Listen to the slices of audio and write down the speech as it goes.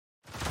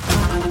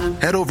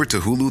Head over to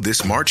Hulu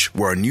this March,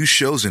 where our new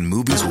shows and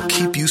movies will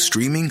keep you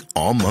streaming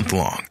all month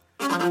long.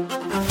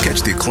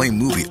 Catch the acclaimed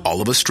movie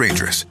All of Us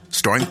Strangers,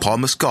 starring Paul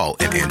Mescal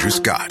and Andrew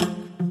Scott.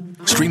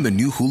 Stream the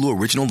new Hulu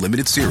original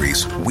limited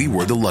series We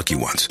Were the Lucky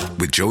Ones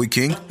with Joey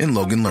King and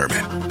Logan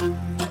Lerman.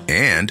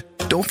 And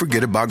don't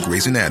forget about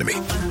Grey's Anatomy.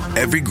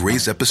 Every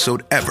Grey's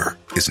episode ever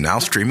is now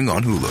streaming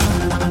on Hulu.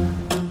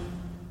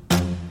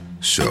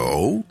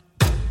 So,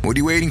 what are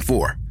you waiting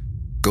for?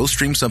 Go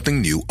stream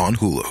something new on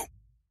Hulu.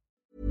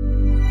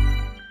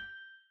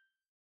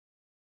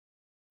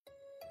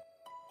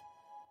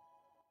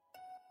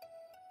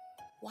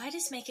 Why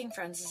does making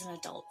friends as an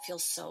adult feel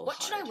so What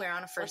hard? should I wear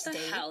on a first date?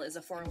 What the hell is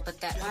a foreign?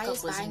 But that Why hookup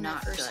is was buying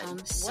not that first good.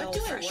 home so What do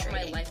I want my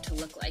frustrating? life to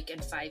look like in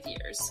 5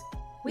 years?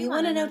 We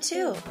want to know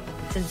too.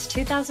 Since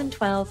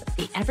 2012,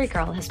 the Every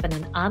Girl has been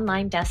an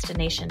online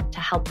destination to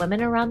help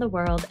women around the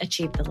world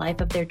achieve the life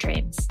of their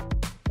dreams.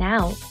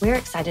 Now, we're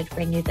excited to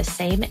bring you the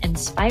same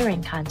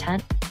inspiring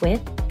content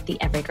with the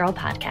Every Girl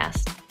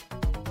podcast.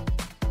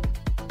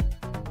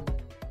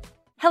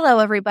 Hello,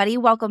 everybody.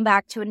 Welcome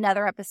back to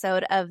another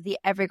episode of the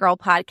Every Girl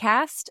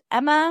podcast.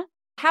 Emma,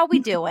 how we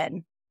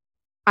doing?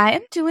 I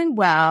am doing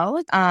well.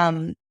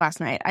 Last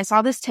night I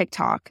saw this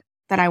TikTok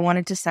that I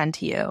wanted to send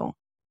to you,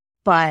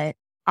 but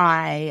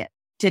I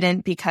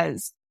didn't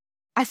because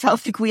I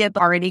felt like we had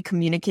already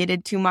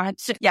communicated too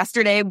much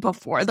yesterday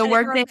before the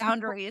work day.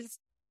 Boundaries.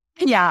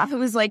 Yeah, it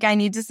was like, I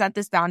need to set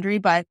this boundary,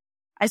 but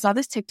I saw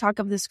this TikTok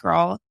of this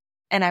girl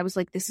and I was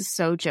like, this is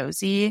so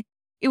Josie.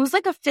 It was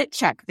like a fit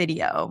check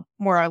video,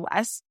 more or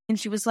less. And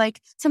she was like,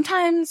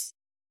 sometimes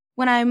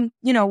when I'm,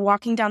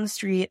 walking down the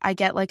street, I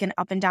get like an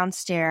up and down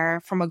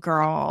stare from a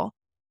girl.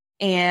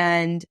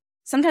 And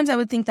sometimes I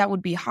would think that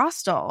would be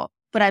hostile,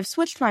 but I've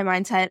switched my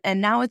mindset.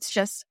 And now it's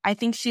just, I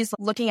think she's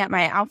looking at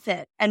my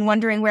outfit and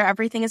wondering where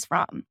everything is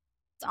from.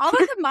 It's all about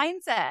the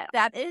mindset.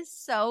 That is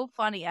so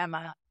funny,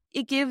 Emma.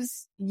 It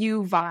gives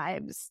you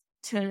vibes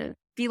to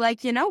be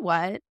like, you know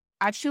what?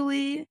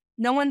 Actually,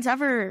 no one's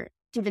ever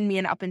given me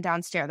an up and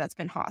down stare that's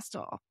been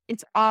hostile.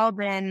 It's all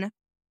been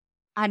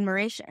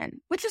admiration,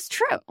 which is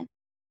true.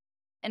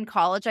 In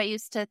college, I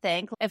used to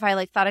think if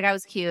I thought a guy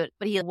was cute,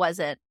 but he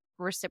wasn't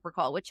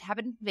reciprocal, which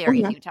happened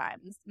very few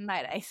times,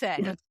 might I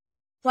say. Yeah.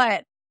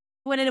 But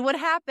when it would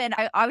happen,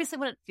 I obviously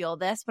wouldn't feel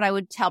this, but I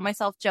would tell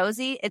myself,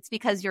 Josie, it's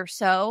because you're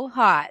so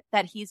hot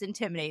that he's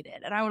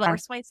intimidated. And I would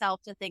force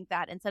myself to think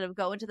that instead of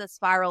go into the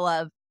spiral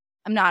of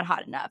I'm not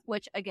hot enough,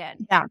 which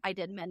again, I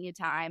did many a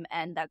time.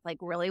 And that's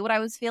really what I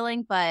was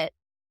feeling. But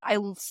I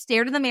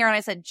stared in the mirror and I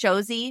said,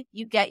 Josie,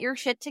 you get your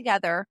shit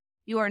together.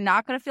 You are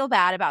not going to feel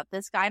bad about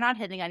this guy not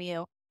hitting on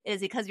you. It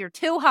is because you're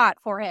too hot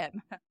for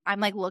him.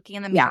 I'm looking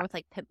in the mirror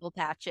with pimple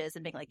patches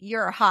and being like,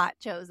 you're hot,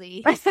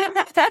 Josie.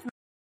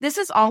 This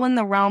is all in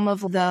the realm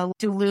of the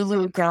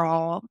Delulu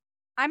girl.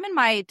 I'm in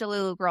my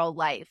Delulu girl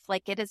life.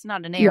 It is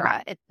not an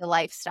era. It's the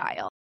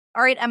lifestyle.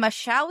 All right, Emma,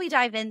 shall we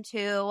dive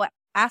into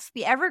Ask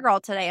the Every Girl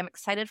today? I'm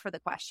excited for the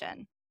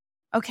question.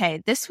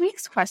 Okay, this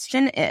week's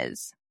question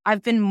is,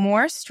 I've been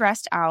more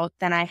stressed out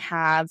than I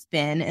have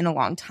been in a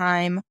long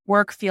time.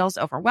 Work feels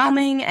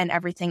overwhelming and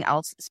everything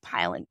else is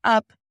piling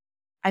up.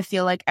 I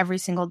feel like every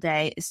single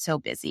day is so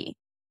busy.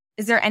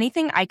 Is there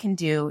anything I can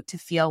do to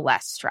feel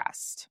less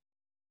stressed?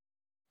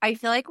 I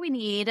feel like we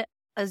need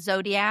a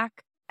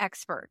zodiac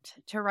expert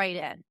to write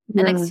in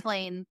and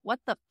explain what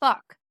the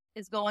fuck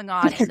is going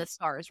on in the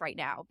stars right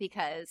now,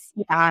 because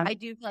I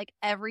do feel like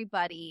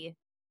everybody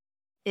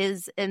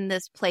is in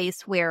this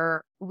place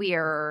where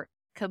we're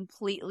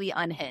completely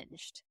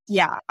unhinged.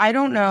 Yeah, I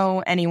don't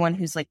know anyone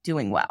who's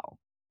doing well.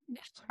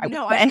 I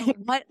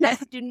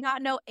do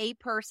not know a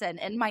person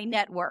in my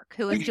network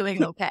who is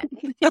doing okay.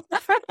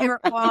 We're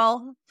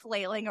all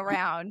flailing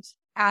around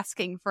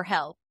asking for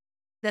help.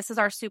 This is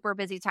our super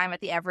busy time at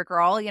the Every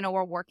Girl.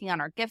 We're working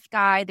on our gift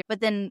guide, but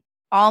then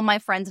all my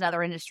friends in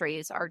other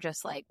industries are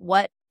just like,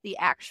 what the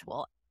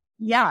actual?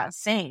 Yeah,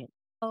 same.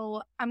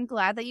 So I'm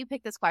glad that you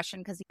picked this question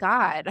because,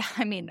 God,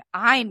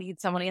 I need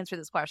someone to answer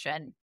this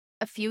question.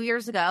 A few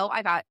years ago,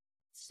 I got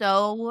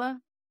so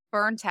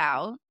burnt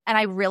out and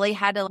I really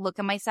had to look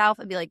at myself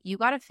and be like, you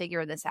got to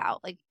figure this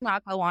out.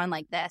 Not go on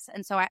like this.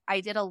 And so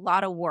I did a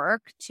lot of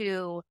work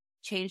to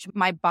change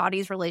my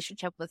body's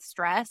relationship with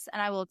stress.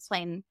 And I will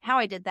explain how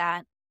I did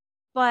that.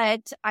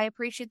 But I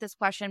appreciate this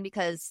question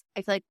because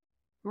I feel like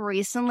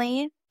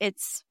recently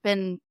it's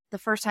been the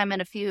first time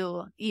in a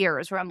few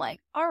years where I'm like,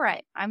 all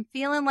right, I'm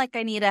feeling like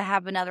I need to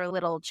have another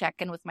little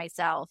check-in with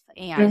myself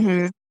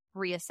and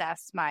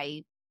reassess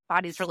my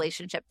body's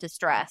relationship to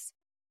stress.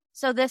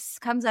 So this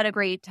comes at a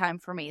great time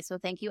for me. So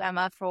thank you,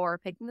 Emma, for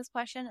picking this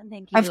question. And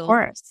thank you, of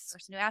course, the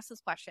person who asked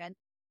this question.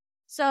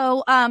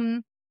 So,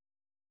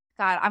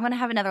 God, I'm going to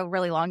have another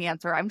really long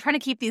answer. I'm trying to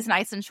keep these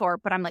nice and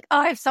short, but I'm like,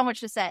 I have so much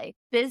to say.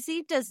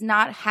 Busy does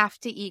not have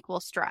to equal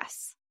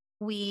stress.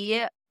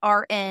 We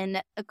are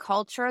in a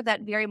culture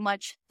that very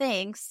much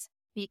thinks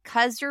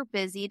because you're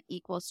busy, it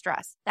equals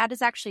stress. That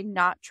is actually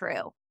not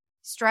true.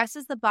 Stress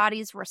is the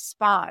body's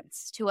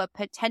response to a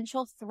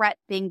potential threat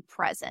being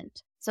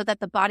present. so that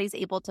the body's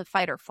able to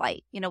fight or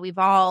flight. We've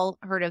all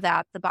heard of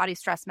that. The body's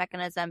stress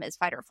mechanism is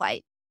fight or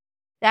flight.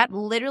 That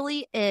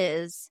literally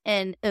is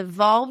an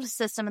evolved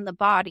system in the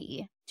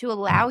body to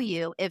allow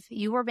you, if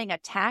you were being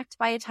attacked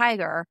by a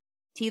tiger,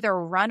 to either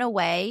run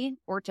away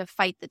or to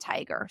fight the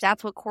tiger.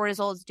 That's what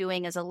cortisol is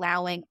doing, is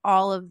allowing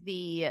all of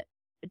the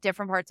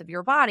different parts of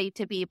your body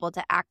to be able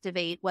to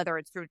activate, whether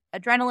it's through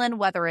adrenaline,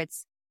 whether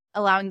it's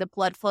allowing the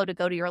blood flow to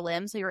go to your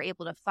limbs so you're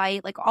able to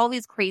fight, like all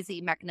these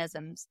crazy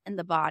mechanisms in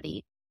the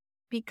body.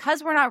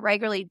 Because we're not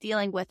regularly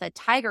dealing with a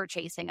tiger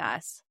chasing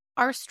us,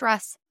 our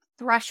stress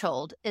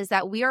threshold is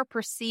that we are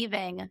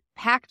perceiving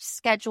packed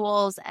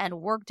schedules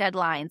and work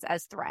deadlines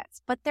as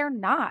threats, but they're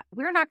not.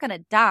 We're not going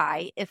to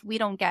die if we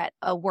don't get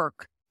a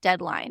work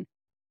deadline.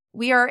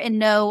 We are in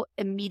no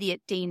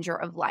immediate danger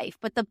of life,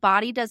 but the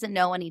body doesn't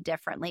know any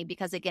differently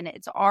because, again,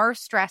 it's our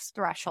stress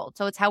threshold.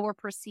 So it's how we're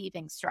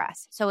perceiving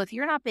stress. So if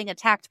you're not being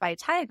attacked by a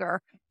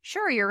tiger,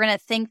 sure, you're going to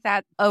think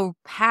that a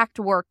packed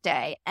work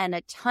day and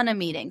a ton of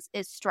meetings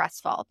is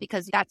stressful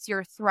because that's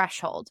your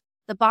threshold.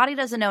 The body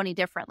doesn't know any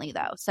differently,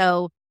 though.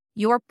 So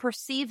you're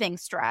perceiving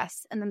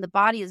stress, and then the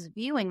body is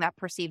viewing that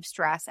perceived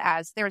stress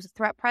as there's a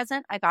threat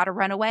present, I got to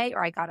run away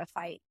or I got to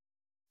fight.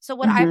 So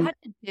what I've had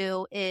to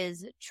do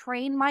is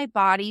train my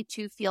body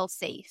to feel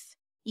safe.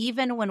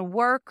 Even when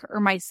work or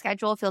my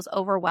schedule feels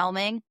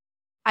overwhelming,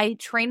 I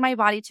train my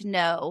body to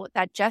know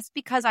that just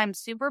because I'm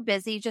super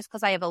busy, just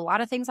because I have a lot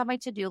of things on my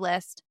to-do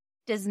list,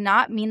 does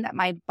not mean that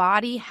my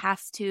body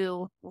has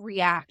to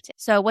react.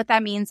 So what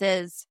that means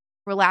is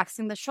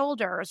relaxing the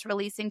shoulders,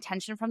 releasing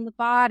tension from the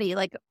body,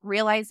 like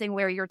realizing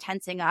where you're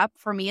tensing up.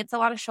 For me, it's a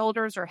lot of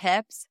shoulders or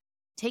hips,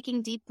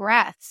 taking deep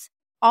breaths.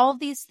 All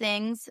of these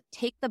things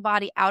take the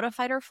body out of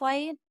fight or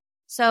flight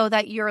so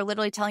that you're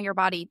literally telling your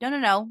body,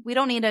 no, we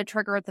don't need to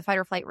trigger the fight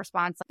or flight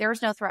response.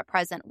 There's no threat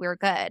present. We're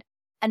good.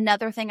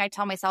 Another thing I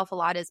tell myself a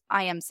lot is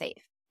I am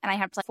safe. And I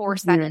have to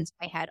force that into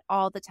my head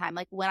all the time.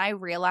 Like when I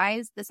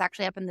realized this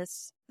actually happened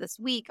this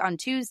week on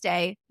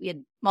Tuesday, we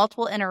had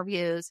multiple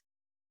interviews,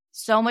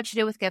 so much to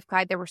do with gift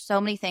guide. There were so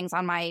many things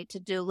on my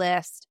to-do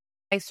list.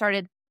 I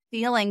started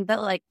feeling the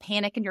like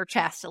panic in your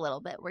chest a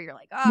little bit where you're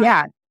like, oh,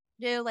 yeah,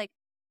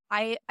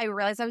 I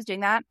realized I was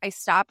doing that. I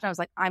stopped and I was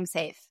like, I'm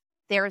safe.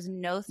 There is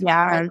no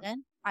threat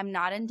present. I'm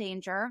not in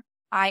danger.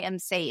 I am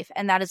safe.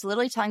 And that is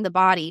literally telling the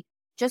body,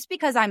 just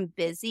because I'm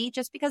busy,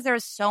 just because there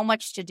is so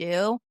much to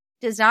do,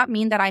 does not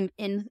mean that I'm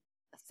in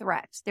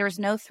threat. There's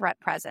no threat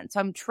present. So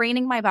I'm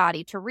training my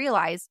body to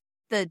realize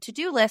the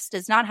to-do list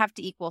does not have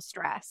to equal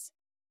stress.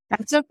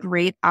 That's a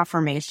great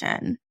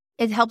affirmation.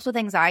 It helps with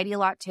anxiety a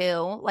lot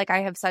too. Like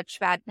I have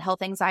such bad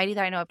health anxiety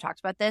that I know I've talked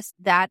about this.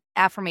 That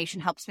affirmation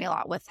helps me a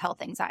lot with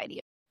health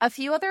anxiety. A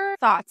few other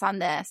thoughts on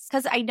this,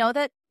 because I know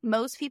that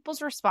most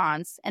people's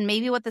response, and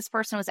maybe what this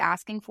person was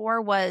asking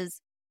for,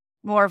 was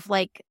more of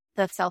like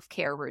the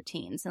self-care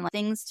routines and like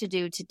things to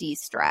do to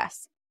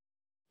de-stress.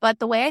 But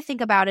the way I think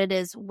about it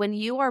is when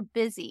you are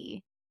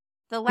busy,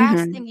 the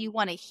last thing you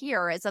want to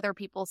hear is other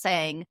people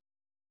saying,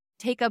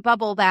 take a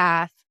bubble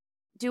bath,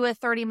 do a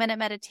 30-minute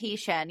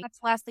meditation. That's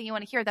the last thing you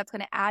want to hear. That's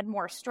going to add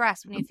more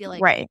stress when you feel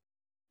like, right,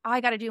 I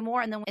got to do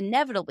more. And then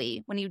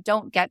inevitably, when you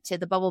don't get to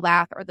the bubble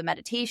bath or the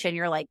meditation,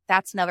 you're like,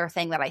 that's another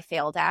thing that I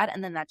failed at.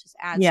 And then that just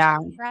adds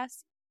to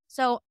stress.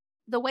 So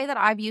the way that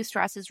I view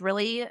stress is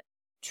really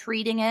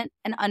treating it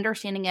and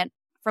understanding it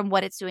from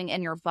what it's doing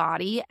in your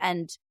body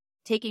and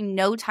taking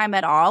no time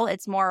at all.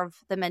 It's more of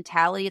the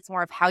mentality. It's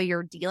more of how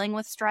you're dealing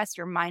with stress,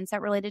 your mindset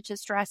related to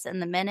stress in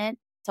the minute.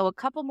 So a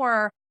couple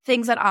more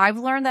things that I've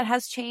learned that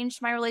has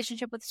changed my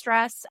relationship with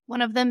stress.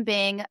 One of them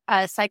being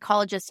a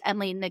psychologist,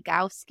 Emily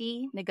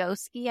Nagoski,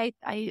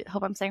 I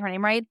hope I'm saying her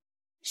name right.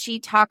 She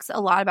talks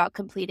a lot about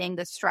completing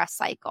the stress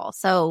cycle.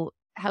 So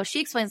how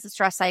she explains the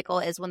stress cycle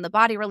is when the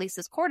body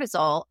releases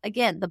cortisol,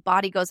 again, the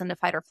body goes into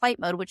fight or flight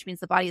mode, which means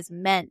the body is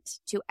meant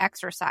to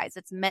exercise.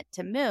 It's meant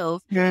to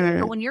move.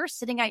 But when you're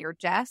sitting at your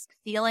desk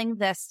feeling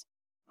this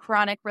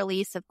chronic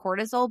release of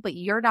cortisol, but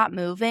you're not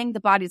moving,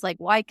 the body's like,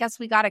 well, I guess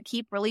we got to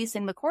keep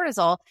releasing the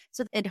cortisol.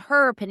 So in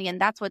her opinion,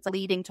 that's what's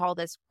leading to all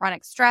this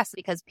chronic stress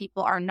because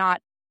people are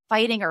not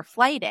fighting or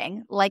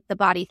flighting like the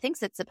body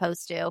thinks it's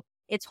supposed to.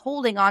 It's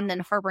holding on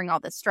and harboring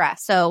all this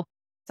stress. So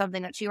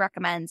something that she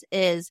recommends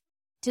is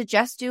to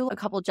just do a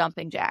couple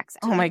jumping jacks.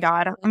 Oh my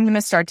God, I'm going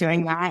to start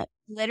doing that.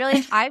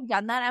 Literally, I've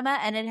done that, Emma,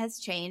 and it has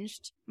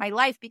changed my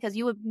life because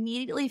you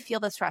immediately feel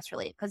the stress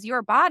relief because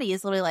your body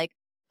is literally like,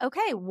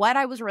 okay, what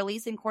I was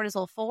releasing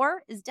cortisol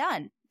for is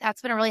done.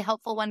 That's been a really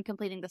helpful one,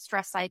 completing the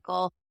stress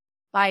cycle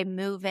by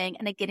moving.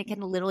 And again, it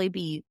can literally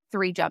be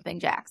 3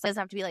 jumping jacks. It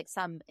doesn't have to be like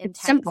some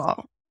intense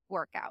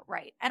workout,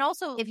 right? And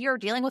also, if you're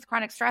dealing with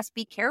chronic stress,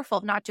 be careful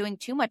of not doing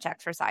too much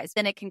exercise.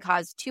 Then it can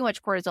cause too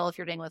much cortisol if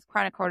you're dealing with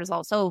chronic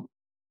cortisol. So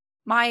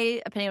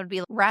my opinion would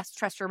be rest,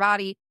 trust your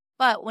body.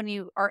 But when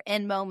you are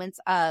in moments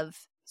of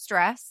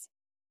stress,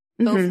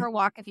 go for a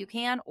walk if you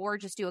can, or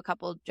just do a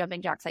couple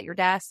jumping jacks at your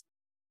desk.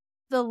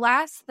 The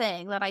last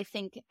thing that I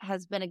think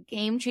has been a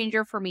game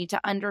changer for me to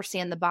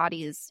understand the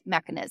body's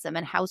mechanism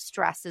and how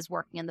stress is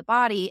working in the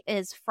body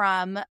is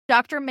from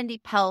Dr. Mindy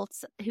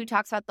Peltz, who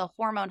talks about the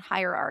hormone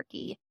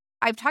hierarchy.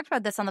 I've talked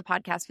about this on the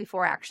podcast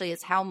before, actually,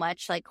 is how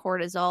much like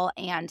cortisol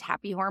and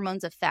happy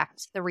hormones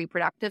affect the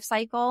reproductive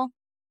cycle.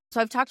 So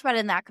I've talked about it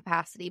in that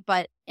capacity,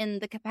 but in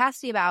the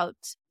capacity about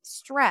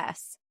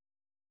stress,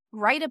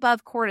 right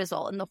above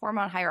cortisol in the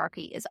hormone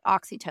hierarchy is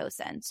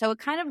oxytocin. So it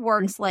kind of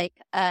works like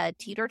a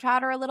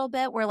teeter-totter a little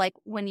bit, where like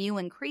when you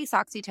increase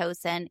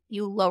oxytocin,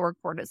 you lower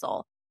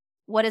cortisol.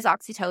 What is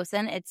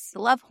oxytocin? It's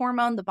the love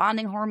hormone, the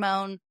bonding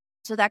hormone.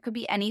 So that could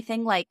be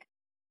anything like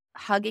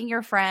hugging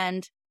your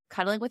friend,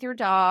 cuddling with your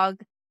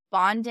dog,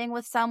 bonding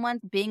with someone,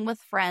 being with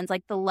friends.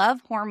 Like the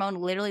love hormone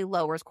literally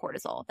lowers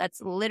cortisol.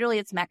 That's literally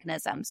its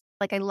mechanisms.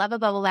 Like I love a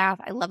bubble bath.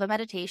 I love a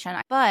meditation.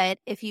 But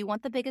if you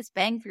want the biggest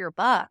bang for your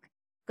buck,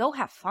 go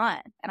have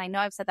fun. And I know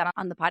I've said that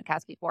on the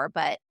podcast before,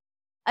 but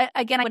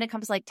again, when it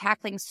comes to like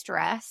tackling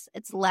stress,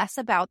 it's less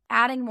about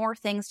adding more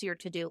things to your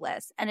to-do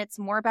list. And it's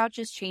more about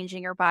just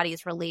changing your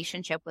body's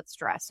relationship with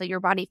stress. So your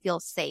body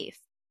feels safe,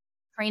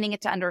 training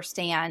it to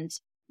understand,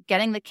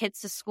 getting the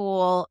kids to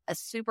school, a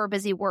super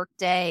busy work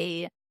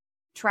day,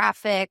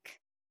 traffic,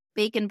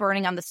 bacon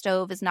burning on the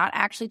stove is not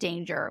actually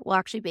danger. Well,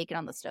 actually, bacon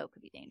on the stove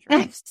could be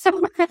dangerous.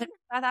 So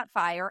by that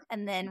fire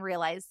and then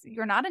realize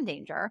you're not in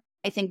danger.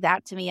 I think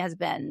that to me has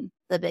been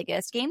the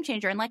biggest game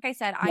changer. And like I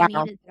said, I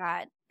needed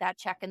that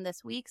check-in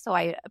this week. So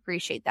I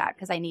appreciate that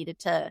because I needed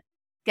to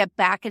get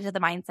back into the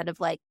mindset of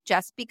like,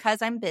 just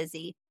because I'm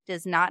busy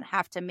does not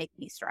have to make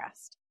me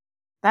stressed.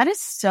 That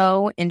is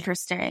so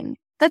interesting.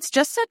 That's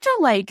just such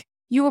a like,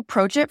 you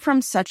approach it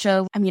from such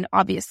a, I mean,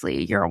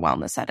 obviously you're a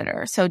wellness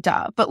editor, so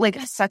duh, but like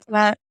such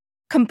a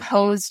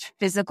composed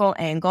physical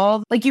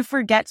angle. Like you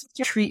forget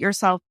to treat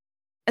yourself,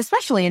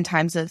 especially in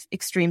times of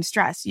extreme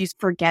stress, you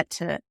forget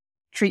to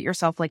treat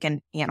yourself like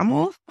an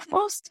animal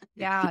almost.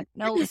 Yeah,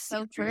 no, it's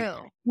so true.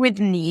 With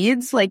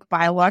needs, like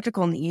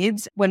biological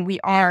needs, when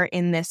we are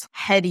in this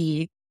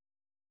heady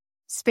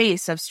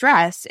space of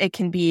stress, it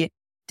can be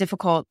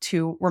difficult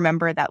to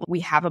remember that we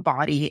have a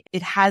body,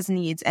 it has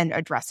needs, and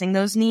addressing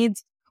those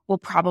needs will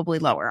probably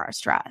lower our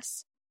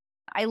stress.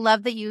 I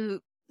love that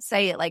you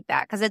say it like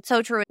that because it's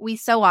so true. We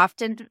so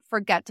often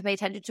forget to pay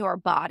attention to our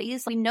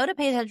bodies. We know to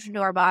pay attention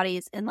to our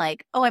bodies and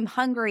like, oh, I'm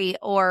hungry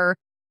or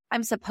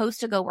I'm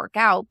supposed to go work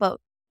out,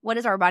 but what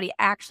is our body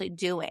actually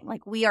doing?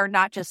 Like we are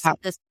not just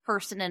this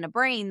person in a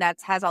brain that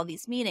has all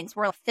these meanings.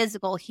 We're a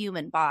physical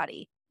human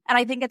body. And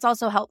I think it's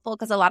also helpful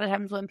because a lot of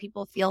times when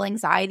people feel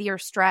anxiety or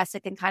stress,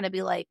 it can kind of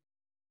be like,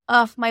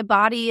 oh, my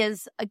body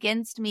is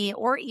against me.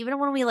 Or even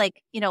when we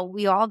like, you know,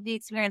 we all have the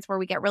experience where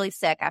we get really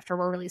sick after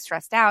we're really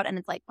stressed out. And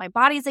it's like, my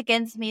body's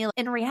against me.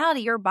 In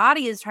reality, your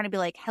body is trying to be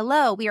like,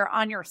 hello, we are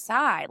on your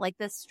side. Like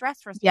this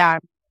stress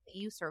response,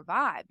 you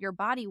survive. Your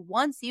body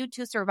wants you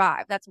to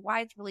survive. That's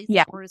why it's releasing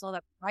cortisol.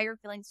 That's why you're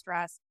feeling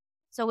stress.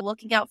 So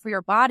looking out for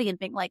your body and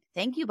being like,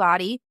 thank you,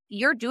 body.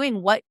 You're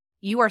doing what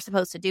you are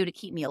supposed to do to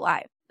keep me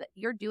alive.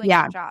 You're doing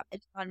your job.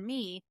 It's on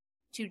me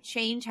to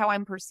change how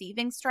I'm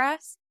perceiving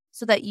stress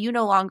so that you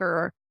no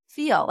longer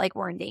feel like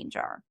we're in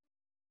danger.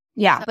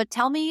 Yeah. But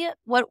tell me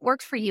what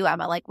works for you,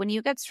 Emma. Like when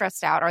you get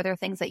stressed out, are there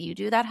things that you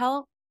do that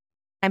help?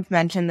 I've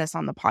mentioned this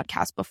on the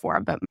podcast before,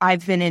 but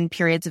I've been in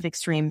periods of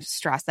extreme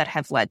stress that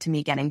have led to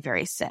me getting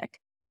very sick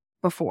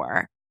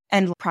before.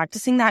 And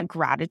practicing that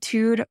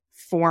gratitude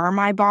for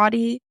my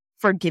body,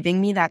 for giving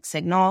me that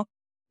signal,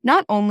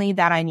 not only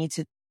that I need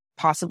to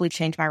possibly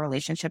change my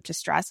relationship to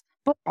stress,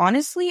 but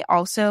honestly,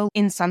 also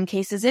in some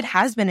cases, it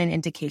has been an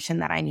indication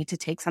that I need to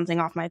take something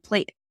off my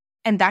plate.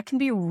 And that can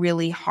be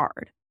really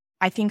hard.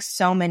 I think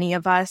so many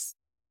of us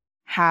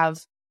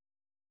have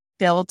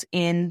built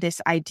in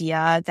this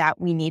idea that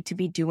we need to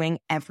be doing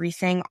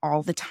everything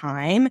all the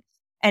time.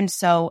 And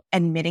so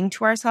admitting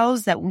to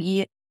ourselves that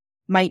we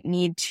might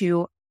need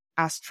to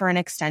ask for an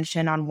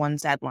extension on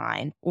one's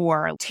deadline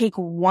or take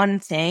one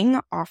thing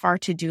off our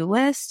to-do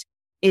list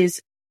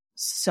is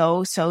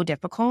so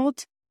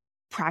difficult.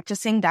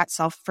 Practicing that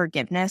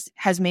self-forgiveness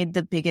has made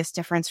the biggest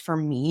difference for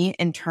me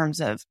in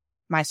terms of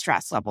my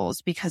stress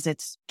levels because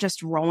it's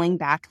just rolling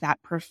back that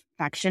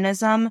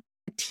perfectionism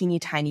a teeny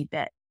tiny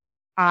bit.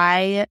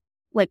 I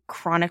like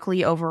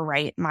chronically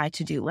overwrite my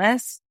to-do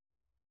list.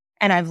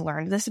 And I've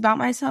learned this about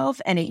myself.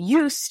 And it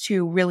used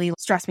to really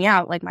stress me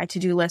out. Like my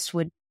to-do list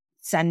would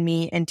send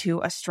me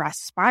into a stress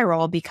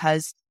spiral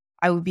because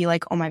I would be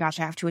like, oh my gosh,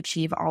 I have to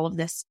achieve all of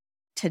this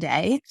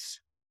today.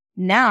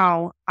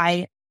 Now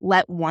I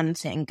let one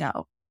thing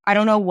go. I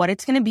don't know what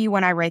it's going to be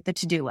when I write the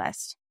to-do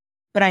list,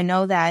 but I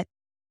know that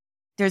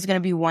there's going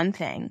to be one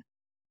thing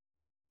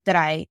that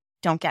I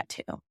don't get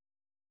to.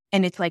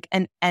 And it's like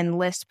an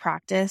endless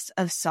practice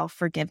of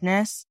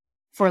self-forgiveness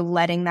for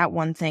letting that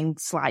one thing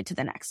slide to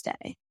the next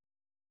day.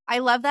 I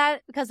love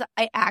that because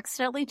I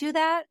accidentally do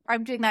that.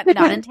 I'm doing that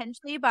not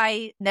intentionally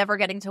by never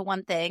getting to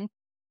one thing.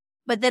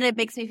 But then it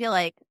makes me feel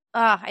like,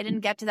 I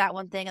didn't get to that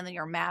one thing and then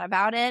you're mad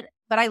about it.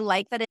 But I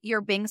like that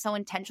you're being so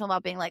intentional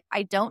about being like,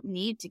 I don't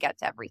need to get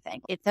to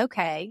everything. It's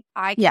okay.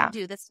 I can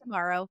do this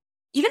tomorrow.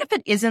 Even if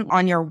it isn't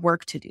on your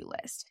work to-do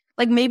list.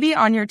 Like maybe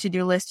on your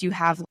to-do list, you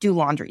have do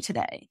laundry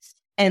today.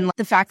 And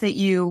the fact that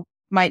you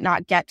might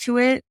not get to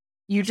it,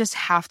 you just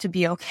have to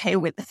be okay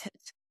with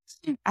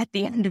it at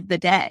the end of the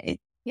day.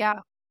 Yeah,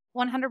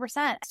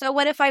 100%. So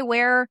what if I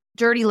wear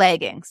dirty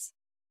leggings?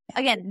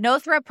 Again, no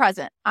threat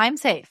present. I'm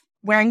safe.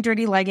 Wearing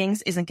dirty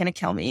leggings isn't going to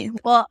kill me.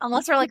 Well,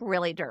 unless they're like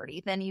really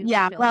dirty, then you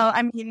Yeah, feel well, like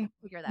I mean,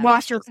 figure that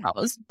wash out. your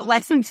clothes.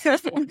 Let's Like,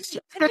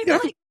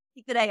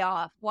 take the day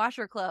off, wash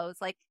your clothes.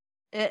 Like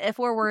if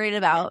we're worried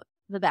about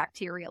the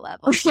bacteria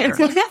level. Sure.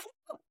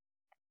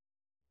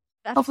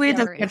 Hopefully it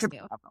doesn't get to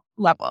you.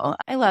 level.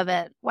 I love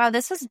it. Wow,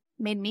 this has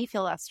made me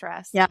feel less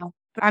stressed. Yeah,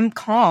 I'm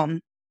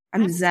calm.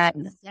 I'm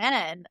zen.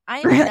 Zen.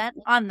 I'm zen.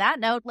 On that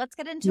note, let's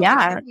get into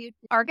our interview.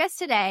 Our guest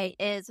today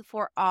is,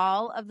 for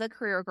all of the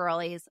career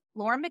girlies,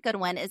 Lauren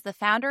McGoodwin is the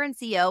founder and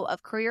CEO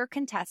of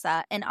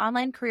Contessa, an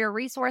online career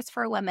resource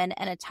for women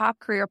and a top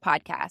career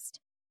podcast.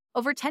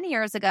 Over 10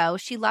 years ago,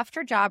 she left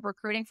her job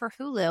recruiting for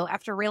Hulu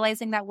after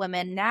realizing that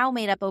women now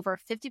made up over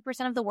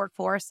 50% of the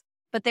workforce,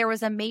 but there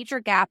was a major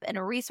gap in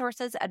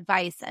resources,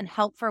 advice, and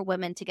help for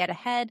women to get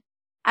ahead,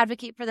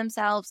 advocate for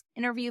themselves,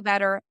 interview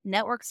better,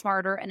 network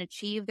smarter, and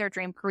achieve their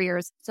dream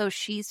careers. So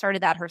she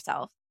started that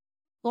herself.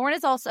 Lauren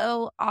is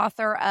also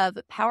author of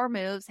Power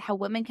Moves: How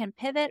Women Can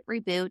Pivot,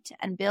 Reboot,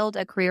 and Build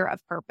a Career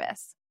of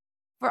Purpose.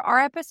 For our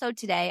episode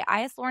today,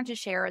 I asked Lauren to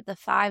share the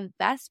 5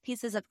 best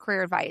pieces of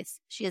career advice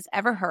she has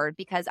ever heard,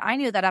 because I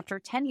knew that after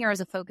 10 years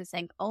of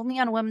focusing only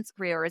on women's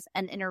careers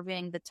and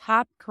interviewing the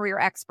top career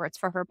experts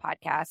for her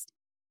podcast,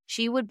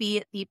 she would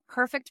be the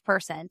perfect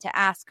person to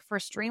ask for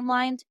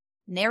streamlined,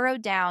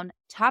 narrowed down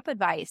top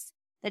advice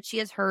that she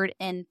has heard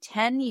in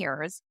 10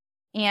 years.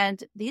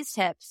 And these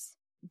tips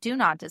do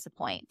not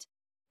disappoint.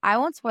 I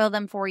won't spoil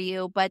them for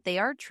you, but they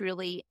are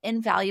truly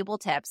invaluable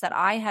tips that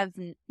I have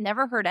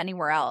never heard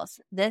anywhere else.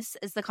 This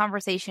is the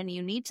conversation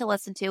you need to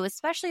listen to,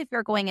 especially if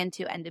you're going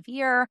into end of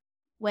year,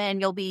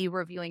 when you'll be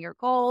reviewing your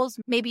goals.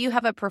 Maybe you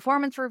have a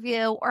performance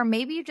review, or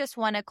maybe you just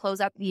want to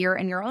close out the year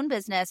in your own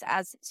business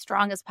as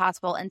strong as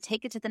possible and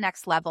take it to the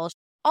next level.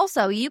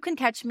 Also, you can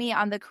catch me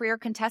on the Career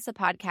Contessa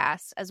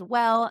podcast as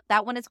well.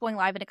 That one is going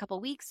live in a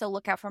couple weeks, so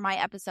look out for my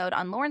episode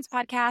on Lauren's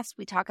podcast.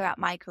 We talk about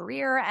my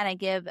career, and I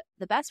give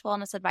the best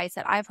wellness advice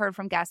that I've heard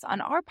from guests on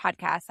our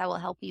podcast that will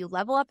help you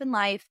level up in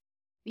life,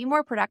 be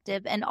more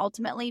productive, and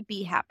ultimately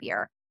be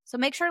happier. So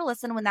make sure to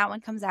listen when that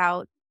one comes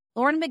out.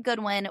 Lauren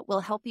McGoodwin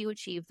will help you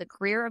achieve the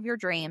career of your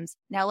dreams.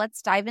 Now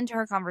let's dive into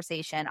her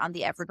conversation on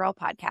the Every Girl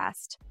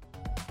podcast.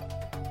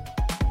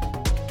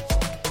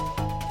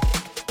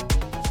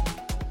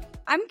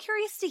 I'm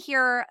curious to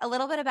hear a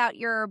little bit about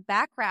your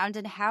background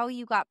and how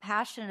you got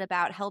passionate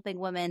about helping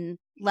women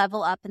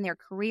level up in their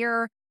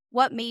career.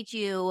 What made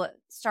you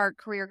start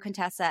Career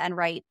Contessa and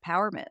write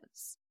Power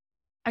Moves?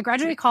 I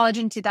graduated college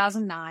in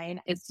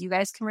 2009. As you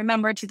guys can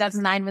remember,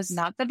 2009 was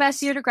not the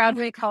best year to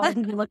graduate college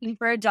and be looking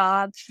for a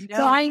job. No.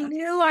 So I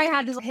knew I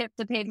had to hit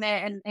the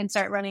pavement and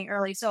start running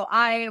early. So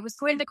I was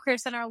going to the Career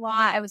Center a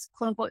lot. I was,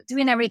 quote unquote,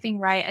 doing everything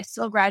right. I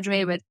still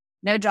graduated with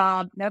no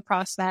job, no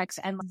prospects,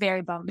 and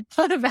very bummed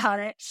about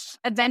it.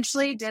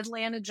 Eventually did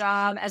land a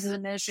job as an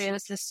administrative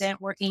assistant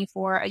working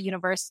for a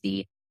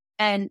university,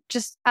 and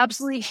just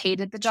absolutely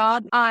hated the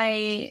job.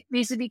 I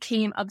basically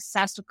became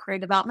obsessed with career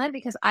development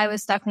because I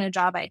was stuck in a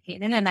job I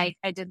hated, and I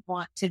didn't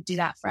want to do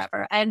that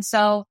forever. And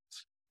so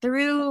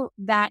through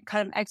that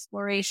kind of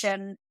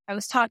exploration, I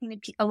was talking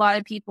to a lot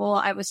of people.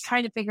 I was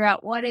trying to figure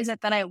out what is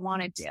it that I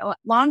want to do.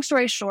 Long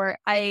story short,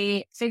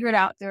 I figured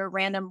out through a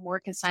random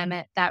work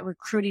assignment that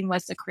recruiting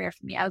was the career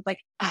for me. I was like,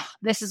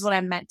 this is what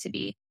I'm meant to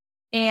be.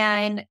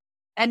 And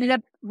ended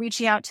up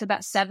reaching out to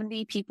about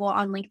 70 people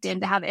on LinkedIn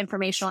to have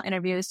informational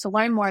interviews to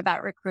learn more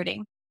about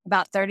recruiting.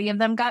 About 30 of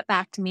them got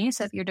back to me.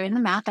 So if you're doing the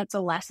math, that's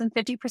a less than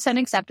 50%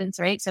 acceptance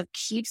rate. So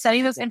keep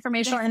sending those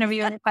informational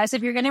interview requests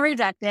if you're getting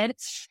rejected.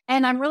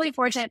 And I'm really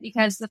fortunate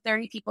because the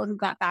 30 people who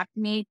got back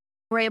to me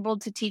were able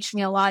to teach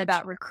me a lot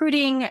about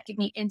recruiting, give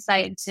me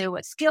insight into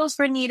what skills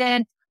were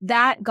needed.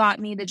 That got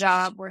me the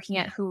job working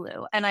at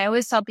Hulu. And I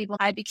always tell people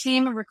I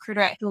became a recruiter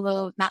at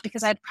Hulu, not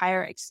because I had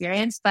prior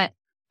experience, but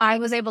I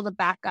was able to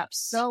back up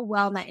so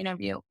well in that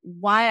interview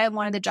why I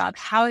wanted the job,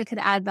 how I could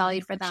add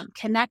value for them,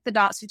 connect the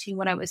dots between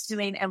what I was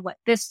doing and what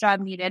this job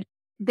needed.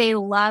 They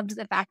loved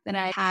the fact that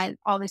I had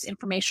all these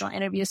informational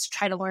interviews to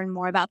try to learn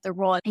more about the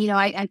role. You know,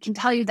 I can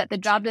tell you that the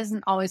job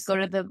doesn't always go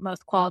to the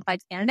most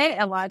qualified candidate.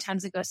 A lot of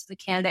times it goes to the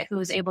candidate who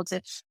is able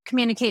to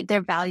communicate their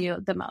value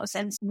the most.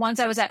 And once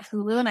I was at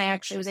Hulu and I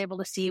actually was able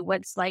to see what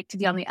it's like to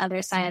be on the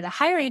other side of the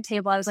hiring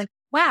table, I was like,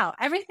 wow,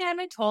 everything I've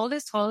been told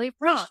is totally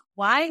wrong.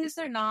 Why is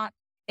there not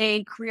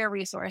a career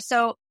resource?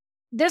 So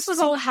this was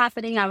all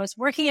happening. I was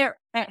working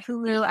at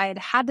Hulu. I had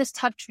had this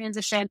tough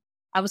transition.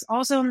 I was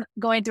also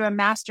going through a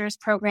master's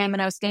program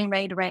and I was getting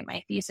ready to write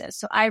my thesis.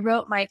 So I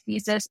wrote my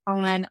thesis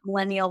on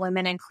millennial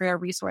women and career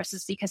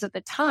resources because at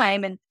the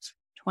time in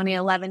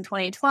 2011,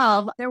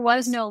 2012, there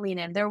was no Lean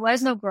In, there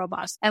was no Girl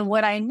Boss. And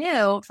what I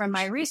knew from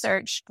my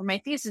research for my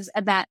thesis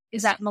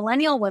is that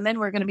millennial women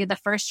were going to be the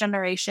first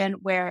generation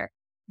where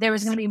there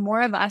was going to be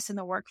more of us in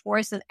the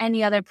workforce than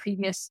any other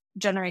previous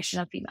generation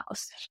of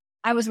females.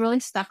 I was really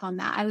stuck on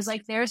that. I was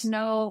like, there's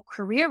no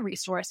career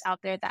resource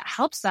out there that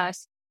helps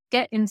us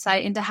get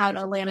insight into how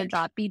to land a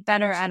job, be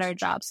better at our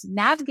jobs,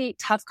 navigate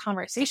tough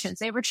conversations.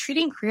 They were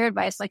treating career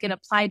advice like it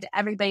applied to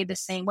everybody the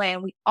same way.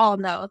 And we all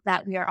know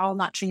that we are all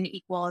not treated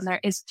equal. And there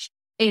is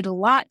a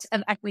lot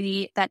of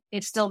equity that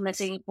is still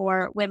missing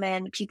for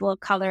women, people of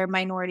color,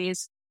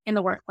 minorities in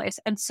the workplace.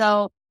 And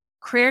so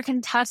Career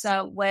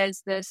Contessa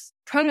was this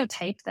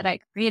prototype that I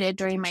created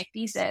during my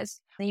thesis.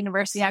 The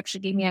university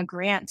actually gave me a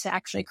grant to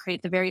actually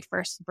create the very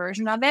first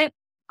version of it.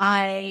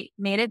 I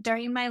made it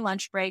during my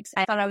lunch breaks.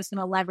 I thought I was going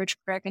to leverage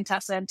Career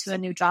Contessa into a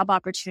new job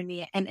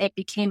opportunity, and it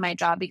became my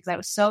job because I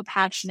was so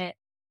passionate.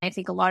 I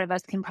think a lot of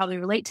us can probably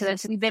relate to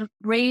this. We've been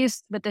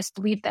raised with this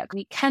belief that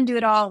we can do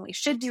it all, and we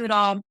should do it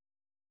all.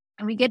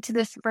 And we get to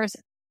this first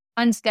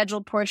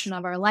unscheduled portion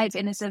of our life,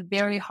 and it's a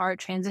very hard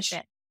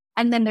transition.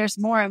 And then there's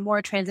more and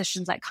more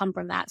transitions that come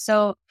from that.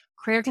 So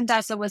Career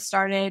Contessa was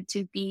started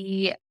to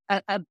be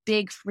a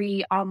big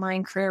free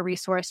online career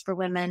resource for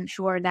women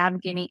who are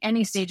navigating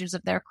any stages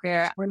of their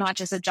career. We're not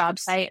just a job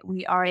site,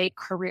 we are a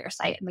career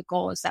site. And the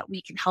goal is that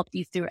we can help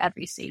you through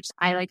every stage.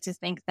 I like to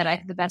think that I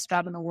have the best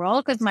job in the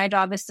world because my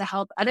job is to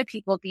help other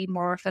people be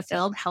more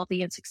fulfilled,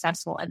 healthy, and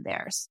successful in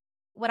theirs.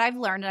 What I've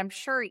learned, and I'm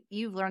sure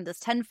you've learned this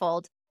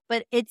tenfold,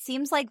 but it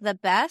seems like the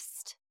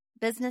best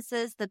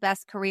businesses, the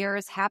best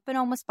careers happen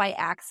almost by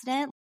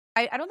accident.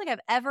 I don't think I've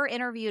ever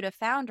interviewed a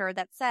founder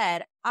that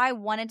said, I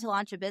wanted to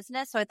launch a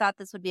business, so I thought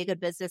this would be a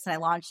good business and I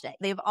launched it.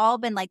 They've all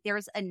been like,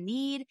 there's a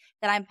need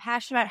that I'm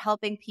passionate about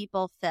helping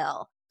people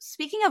fill.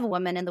 Speaking of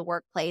women in the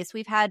workplace,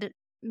 we've had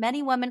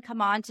many women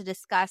come on to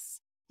discuss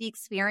the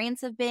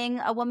experience of being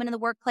a woman in the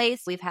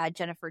workplace. We've had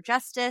Jennifer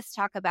Justice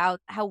talk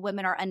about how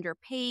women are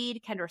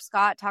underpaid. Kendra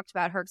Scott talked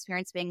about her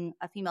experience being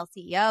a female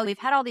CEO. We've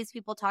had all these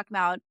people talk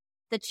about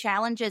the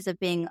challenges of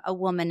being a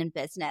woman in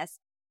business.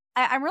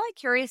 I'm really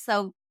curious,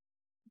 though,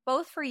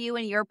 both for you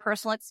and your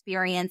personal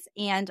experience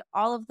and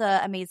all of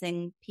the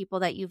amazing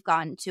people that you've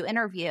gotten to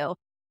interview,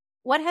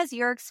 what has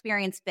your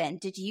experience been?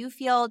 Did you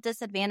feel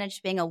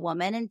disadvantaged being a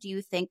woman? And do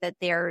you think that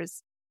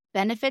there's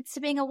benefits to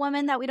being a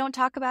woman that we don't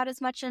talk about as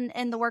much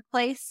in the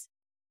workplace?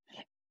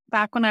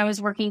 Back when I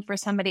was working for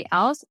somebody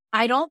else,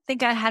 I don't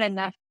think I had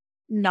enough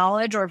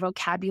knowledge or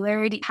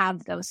vocabulary to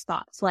have those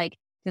thoughts. Like,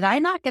 did I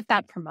not get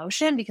that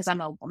promotion because I'm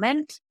a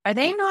woman? Are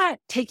they not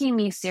taking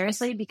me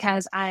seriously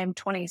because I'm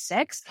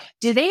 26?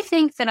 Do they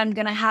think that I'm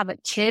going to have a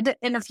kid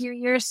in a few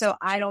years so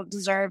I don't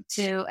deserve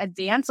to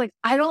advance? Like,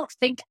 I don't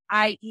think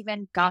I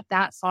even got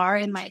that far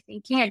in my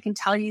thinking. I can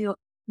tell you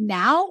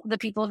now, the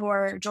people who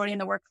are joining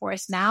the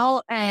workforce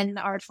now and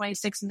are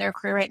 26 in their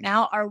career right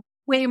now are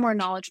way more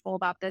knowledgeable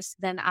about this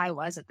than I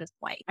was at this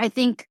point. I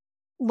think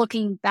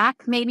looking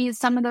back, maybe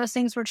some of those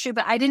things were true,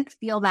 but I didn't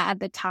feel that at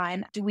the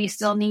time. Do we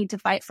still need to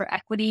fight for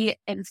equity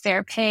and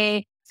fair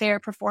pay, fair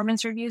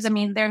performance reviews? I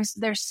mean, there's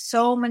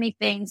so many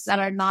things that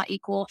are not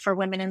equal for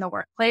women in the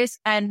workplace.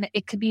 And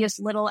it could be as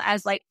little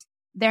as like,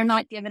 they're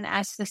not given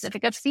as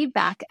specific of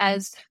feedback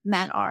as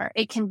men are.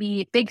 It can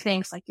be big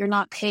things like you're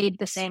not paid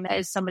the same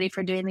as somebody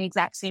for doing the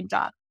exact same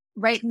job.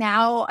 Right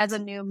now, as a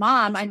new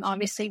mom, I'm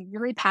obviously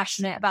really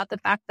passionate about the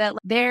fact that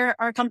there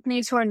are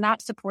companies who are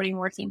not supporting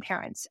working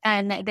parents,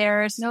 and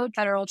there's no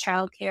federal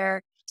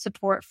childcare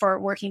support for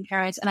working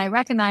parents. And I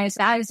recognize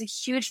that is a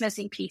huge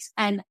missing piece.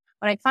 And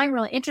what I find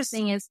really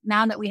interesting is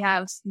now that we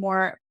have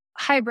more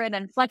hybrid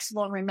and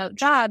flexible and remote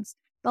jobs,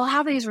 they'll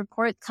have these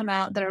reports come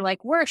out that are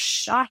like, we're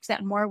shocked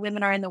that more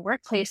women are in the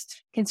workplace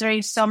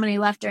considering so many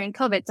left during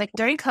COVID. It's like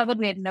during COVID,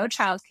 we had no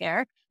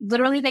childcare.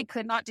 Literally, they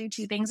could not do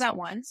two things at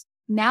once.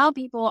 Now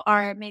people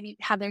are maybe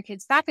have their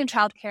kids back in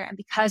childcare, and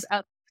because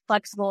of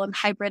flexible and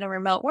hybrid and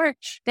remote work,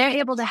 they're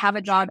able to have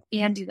a job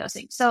and do those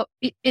things. So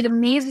it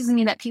amazes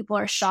me that people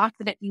are shocked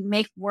that if you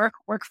make work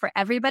for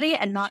everybody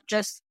and not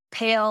just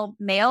pale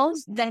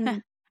males,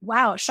 then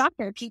wow,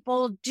 shocker.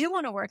 People do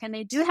want to work and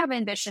they do have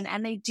ambition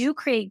and they do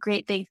create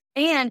great things.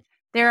 And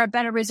there are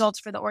better results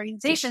for the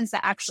organizations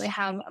that actually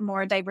have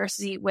more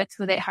diversity with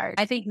who they hire.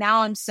 I think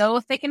now I'm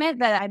so thick in it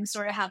that I'm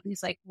sort of having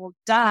these like, well,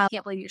 duh, I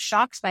can't believe you're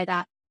shocked by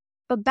that.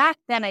 But back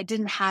then I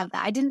didn't have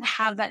that. I didn't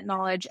have that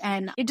knowledge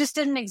and it just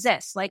didn't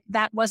exist. Like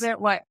that wasn't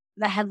what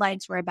the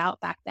headlines were about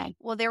back then.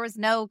 Well, there was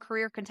no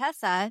Career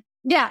Contessa.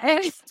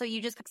 Yeah. So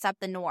you just accept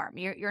the norm.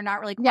 You're not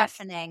really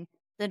questioning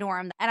the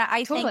norm. And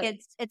I Totally.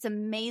 think it's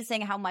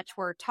amazing how much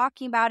we're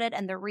talking about it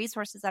and the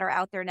resources that are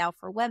out there now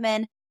for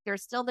women.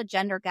 There's still the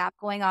gender gap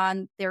going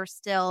on. There's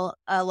still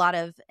a lot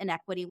of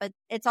inequity, but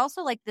it's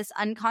also like this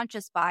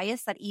unconscious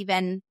bias that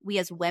even we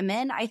as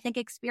women, I think,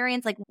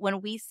 experience. Like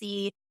when we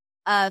see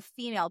a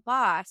female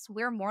boss,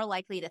 we're more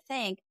likely to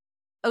think,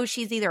 oh,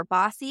 she's either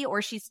bossy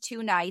or she's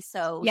too nice,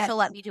 so she'll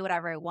let me do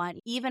whatever I want.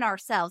 Even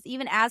ourselves,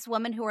 even as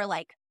women who are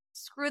like,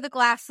 screw the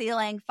glass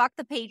ceiling, fuck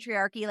the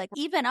patriarchy, like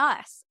even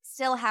us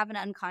still have an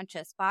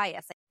unconscious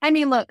bias. I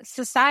mean, look,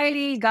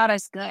 society got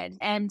us good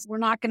and we're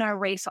not going to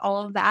erase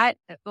all of that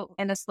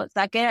in a split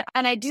second.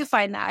 And I do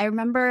find that. I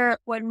remember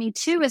when Me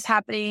Too was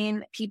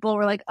happening, people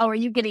were like, oh, are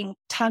you getting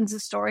tons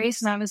of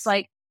stories? And I was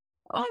like,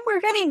 oh,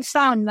 we're getting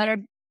some that are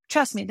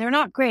trust me, they're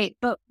not great.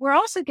 But we're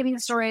also getting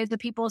stories of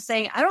people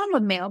saying, I don't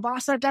have a male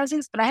boss that does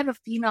this, but I have a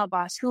female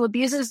boss who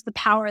abuses the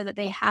power that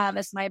they have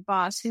as my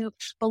boss, who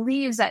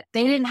believes that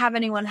they didn't have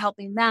anyone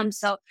helping them,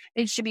 so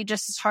it should be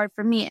just as hard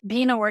for me.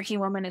 Being a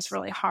working woman is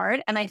really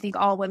hard. And I think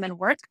all women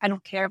work. I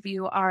don't care if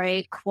you are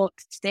a quote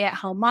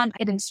stay-at-home mom.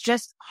 It is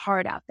just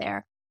hard out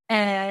there.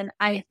 And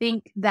I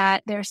think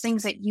that there's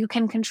things that you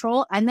can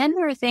control. And then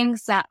there are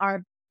things that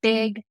are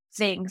big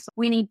things.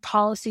 We need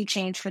policy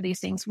change for these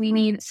things. We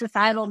need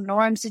societal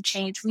norms to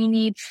change. We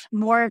need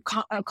more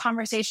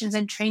conversations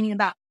and training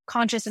about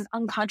conscious and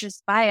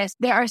unconscious bias.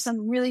 There are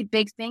some really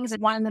big things.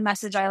 And one of the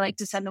message I like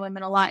to send to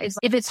women a lot is,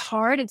 if it's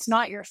hard, it's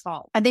not your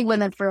fault. I think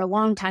women for a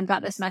long time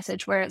got this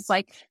message where it's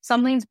like,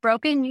 something's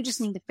broken, you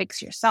just need to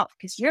fix yourself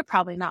because you're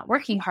probably not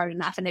working hard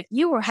enough. And if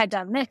you had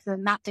done this,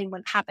 then that thing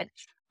wouldn't happen.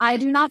 I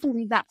do not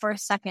believe that for a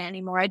second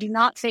anymore. I do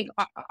not think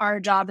our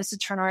job is to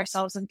turn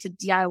ourselves into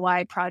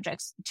DIY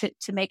projects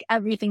to make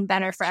everything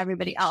better for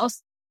everybody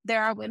else.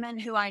 There are women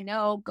who I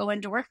know go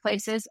into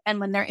workplaces, and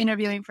when they're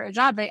interviewing for a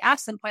job, they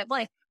ask them point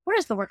blank, what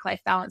is the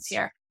work-life balance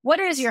here? What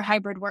is your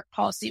hybrid work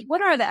policy?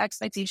 What are the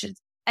expectations?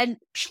 And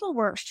people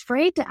were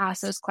afraid to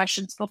ask those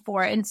questions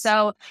before. And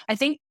so I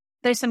think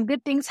there's some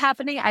good things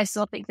happening. I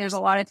still think there's a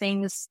lot of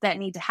things that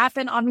need to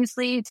happen,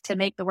 obviously, to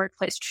make the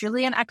workplace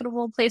truly an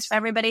equitable place for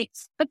everybody.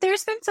 But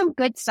there's been some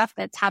good stuff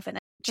that's happened.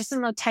 Just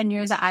in the 10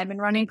 years that I've been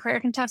running Career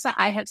Contessa,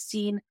 I have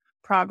seen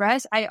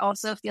progress. I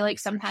also feel like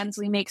sometimes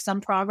we make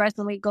some progress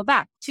and we go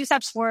back 2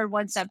 steps forward,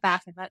 1 step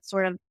back. And that's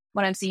sort of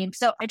what I'm seeing.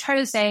 So I try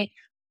to say,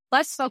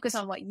 let's focus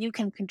on what you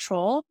can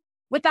control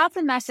without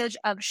the message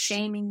of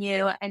shaming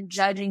you and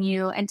judging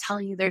you and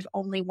telling you there's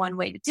only one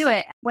way to do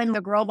it. When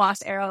the girl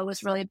boss era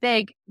was really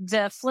big,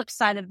 the flip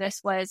side of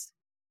this was,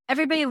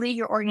 everybody leave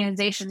your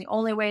organization. The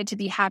only way to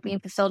be happy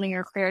and fulfilled in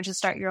your career is to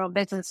start your own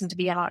business and to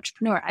be an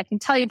entrepreneur. I can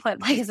tell you point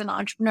blank, as an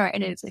entrepreneur,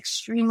 it is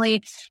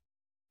extremely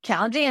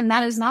challenging, and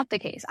that is not the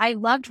case. I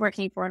loved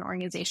working for an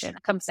organization.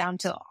 It comes down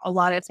to a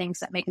lot of things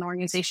that make an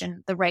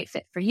organization the right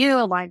fit for you,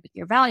 aligned with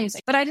your values.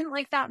 But I didn't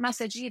like that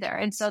message either.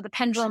 And so the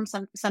pendulum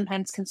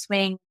sometimes can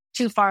swing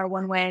too far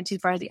one way and too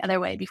far the other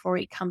way before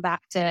we come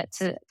back to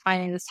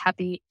finding this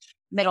happy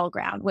middle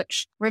ground,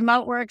 which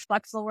remote work,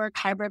 flexible work,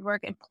 hybrid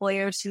work,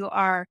 employers who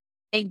are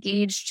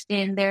engaged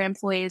in their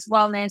employees'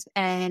 wellness.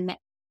 And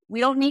we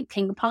don't need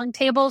ping pong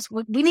tables.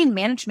 We need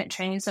management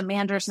training so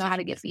managers know how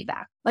to give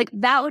feedback. Like,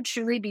 that would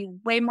truly be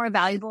way more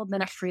valuable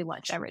than a free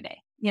lunch every day.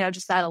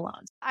 Just that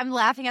alone. I'm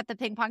laughing at the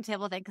ping pong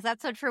table thing because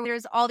that's so true.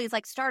 There's all these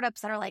like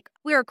startups that are like,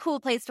 we're a cool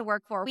place to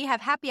work for. We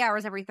have happy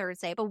hours every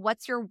Thursday, but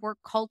what's your work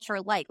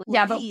culture like?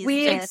 Yeah, but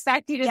we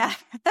expect you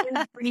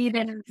to breathe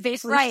and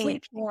basically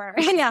sleep more.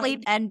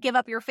 Sleep and give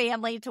up your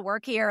family to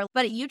work here.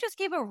 But you just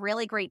gave a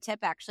really great tip,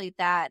 actually,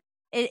 that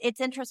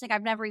it's interesting.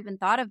 I've never even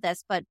thought of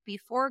this, but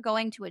before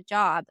going to a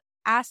job,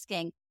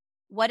 asking,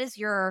 what is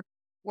your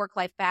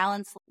work-life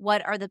balance?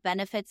 What are the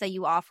benefits that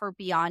you offer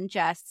beyond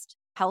just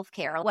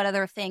healthcare? What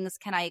other things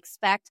can I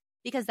expect?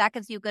 Because that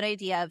gives you a good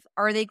idea of,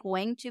 are they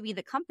going to be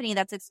the company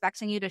that's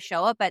expecting you to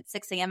show up at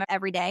 6 a.m.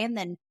 every day and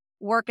then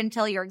work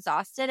until you're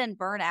exhausted and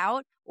burn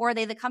out? Or are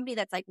they the company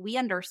that's like, we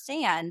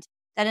understand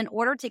that in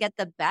order to get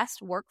the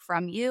best work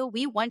from you,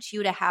 we want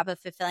you to have a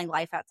fulfilling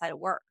life outside of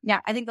work. Yeah.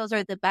 I think those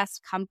are the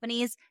best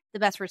companies. The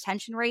best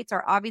retention rates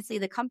are obviously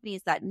the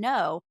companies that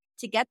know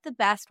to get the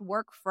best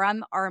work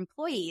from our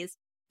employees,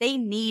 they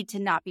need to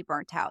not be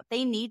burnt out.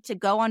 They need to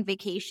go on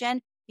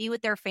vacation, be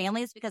with their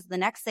families, because the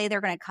next day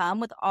they're going to come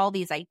with all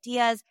these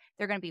ideas.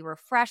 They're going to be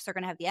refreshed. They're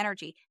going to have the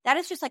energy. That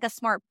is just like a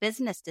smart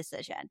business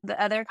decision.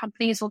 The other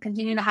companies will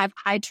continue to have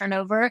high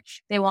turnover.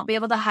 They won't be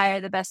able to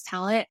hire the best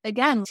talent.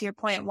 Again, to your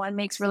point, one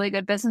makes really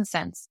good business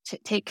sense. To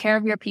take care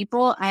of your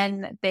people,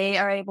 and they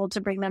are able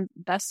to bring them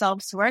best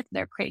selves to work.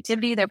 Their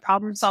creativity, their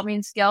problem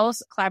solving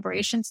skills,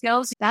 collaboration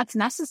skills, that's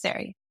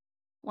necessary.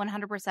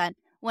 100%.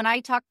 When I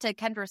talked to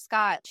Kendra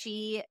Scott,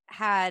 she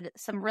had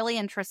some really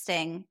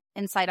interesting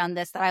insight on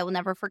this that I will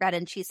never forget.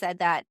 And she said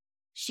that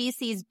she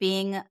sees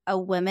being a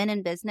woman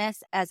in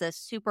business as a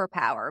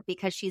superpower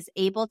because she's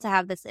able to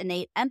have this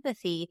innate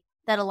empathy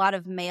that a lot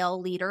of male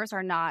leaders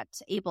are not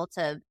able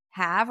to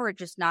have, or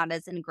just not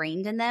as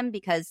ingrained in them,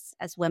 because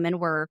as women,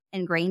 we're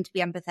ingrained to be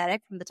empathetic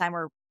from the time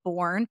we're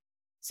born.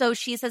 So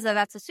she says that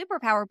that's a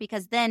superpower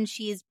because then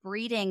she's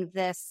breeding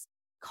this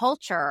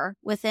culture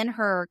within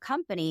her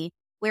company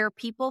where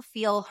people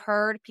feel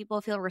heard, people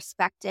feel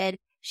respected.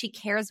 She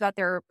cares about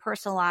their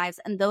personal lives,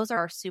 and those are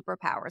our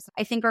superpowers.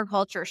 I think our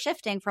culture is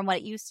shifting from what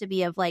it used to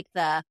be of like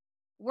the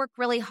work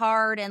really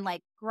hard and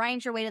like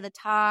grind your way to the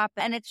top.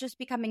 And it's just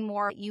becoming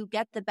more, you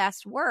get the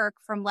best work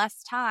from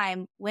less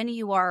time when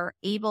you are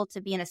able to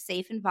be in a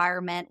safe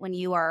environment, when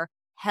you are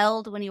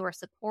held, when you are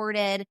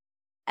supported,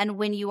 and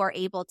when you are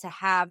able to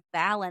have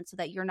balance so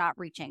that you're not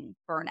reaching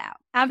burnout.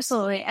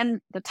 Absolutely.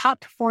 And the top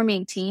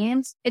performing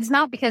teams, it's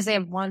not because they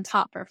have one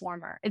top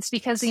performer. It's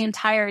because the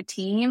entire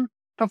team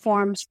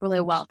performs really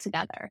well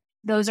together.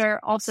 Those are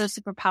also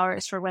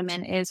superpowers for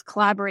women, is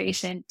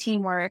collaboration,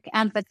 teamwork,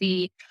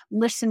 empathy,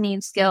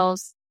 listening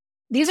skills.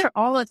 These are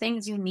all the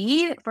things you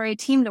need for a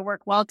team to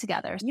work well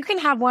together. You can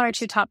have one or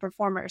two top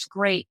performers,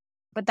 great,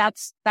 but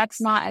that's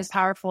not as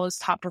powerful as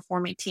top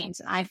performing teams.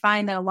 And I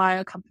find that a lot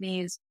of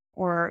companies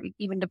or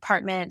even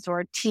departments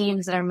or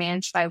teams that are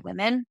managed by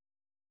women,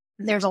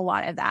 there's a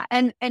lot of that.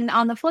 And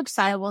on the flip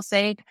side, I will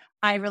say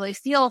I really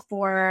feel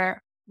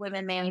for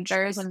women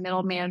managers and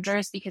middle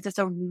managers because it's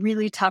a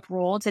really tough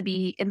role to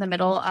be in the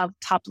middle of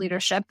top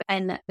leadership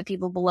and the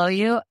people below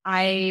you.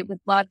 I would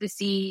love to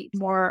see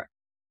more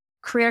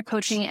career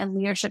coaching and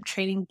leadership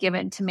training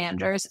given to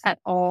managers at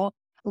all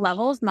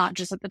levels, not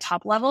just at the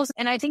top levels.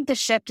 And I think the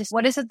shift is,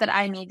 what is it that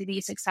I need to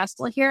be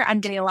successful here? I'm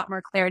getting a lot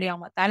more clarity on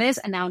what that is.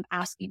 And now I'm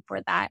asking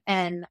for that.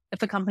 And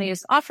if a company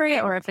is offering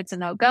it or if it's a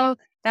no-go,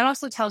 that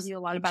also tells you a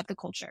lot about the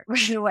culture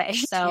right away.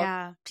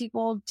 So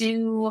people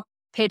do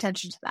pay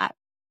attention to that.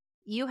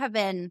 You have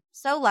been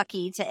so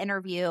lucky to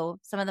interview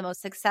some of the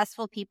most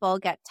successful people,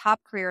 get top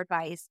career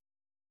advice.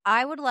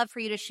 I would love for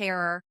you to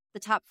share the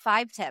top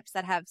 5 tips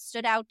that have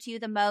stood out to you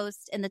the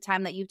most in the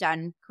time that you've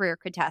done Career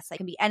Contessa. It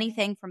can be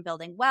anything from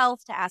building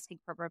wealth to asking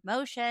for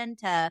promotion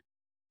to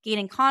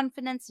gaining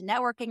confidence to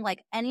networking,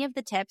 like any of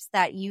the tips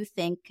that you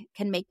think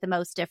can make the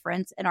most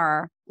difference in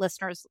our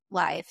listeners'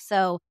 life.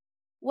 So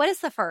what is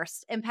the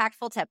first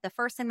impactful tip, the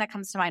first thing that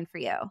comes to mind for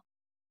you?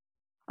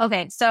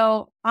 Okay,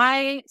 so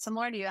I,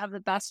 similar to you, have the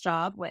best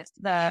job with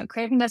the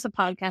Career Contessa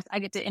podcast. I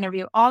get to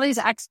interview all these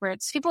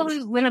experts, people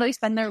who literally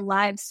spend their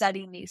lives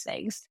studying these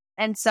things.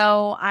 And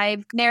so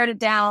I've narrowed it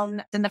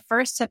down. Then the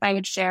first tip I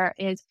would share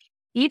is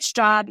each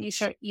job you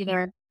should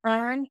either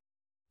earn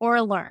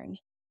or learn.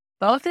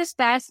 Both is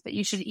best, but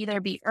you should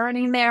either be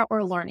earning there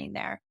or learning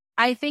there.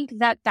 I think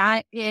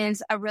that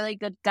is a really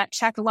good gut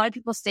check. A lot of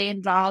people stay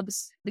in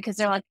jobs because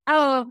they're like,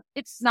 oh,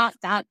 it's not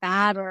that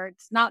bad or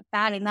it's not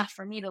bad enough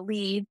for me to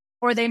leave.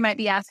 Or they might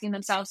be asking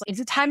themselves,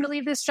 is it time to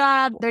leave this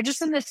job? They're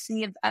just in this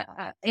sea of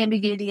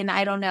ambiguity and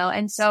I don't know.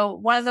 And so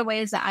one of the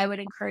ways that I would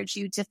encourage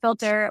you to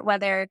filter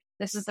whether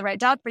this is the right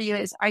job for you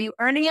is, are you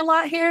earning a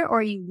lot here or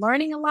are you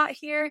learning a lot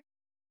here?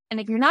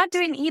 And if you're not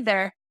doing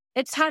either,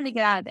 it's time to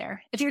get out of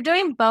there. If you're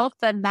doing both,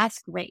 then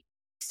that's great.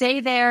 Stay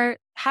there,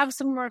 have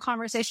some more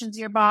conversations with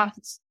your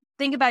boss,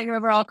 think about your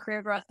overall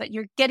career growth, but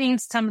you're getting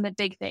some of the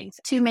big things.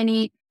 Too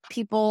many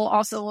people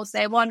also will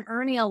say, well, I'm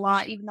earning a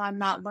lot, even though I'm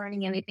not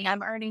learning anything.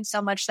 I'm earning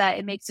so much that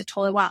it makes it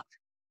totally wild.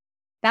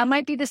 That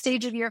might be the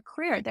stage of your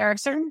career. There are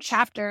certain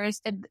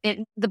chapters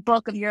in the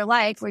book of your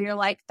life where you're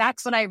like,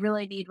 that's what I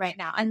really need right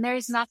now. And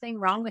there's nothing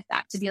wrong with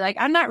that, to be like,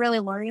 I'm not really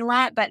learning a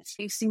lot, but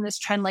you've seen this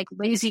trend like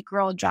lazy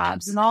girl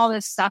jobs and all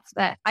this stuff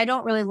that I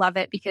don't really love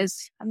it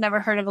because I've never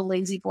heard of a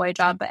lazy boy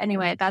job. But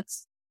anyway,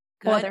 that's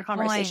another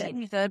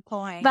conversation. Good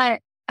point. But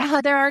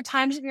there are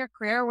times in your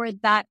career where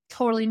that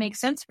totally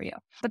makes sense for you.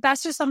 But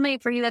that's just something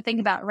for you to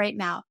think about right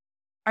now.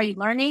 Are you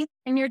learning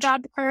in your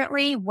job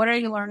currently? What are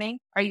you learning?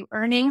 Are you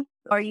earning?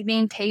 Are you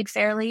being paid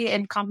fairly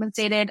and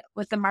compensated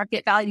with the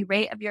market value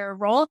rate of your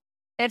role?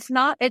 If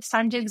not, it's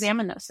time to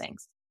examine those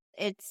things.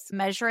 It's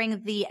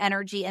measuring the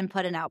energy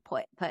input and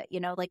output,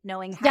 like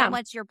knowing how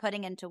much you're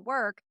putting into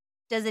work.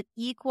 Does it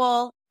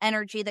equal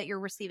energy that you're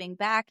receiving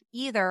back,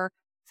 either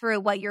through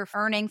what you're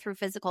earning through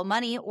physical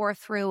money or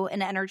through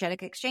an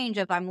energetic exchange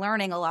of I'm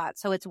learning a lot,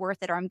 so it's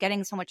worth it, or I'm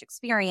getting so much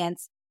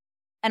experience,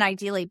 and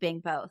ideally being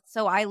both.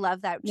 So I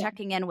love that,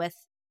 checking in with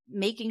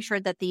making sure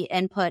that the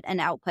input and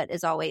output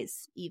is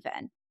always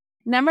even.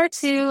 Number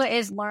 2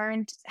 is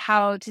learn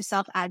how to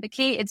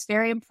self-advocate. It's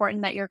very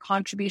important that your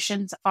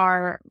contributions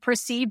are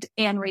perceived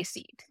and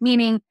received,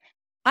 meaning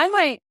I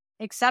might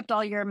accept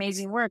all your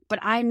amazing work, but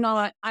I'm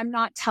not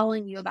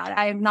telling you about it.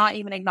 I am not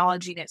even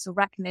acknowledging it. So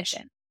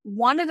recognition.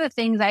 One of the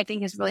things I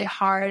think is really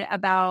hard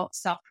about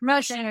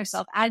self-promotion or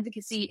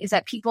self-advocacy is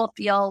that people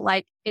feel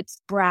like it's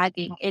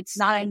bragging. It's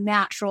not a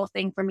natural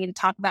thing for me to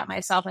talk about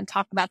myself and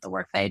talk about the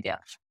work that I do.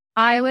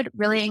 I would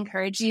really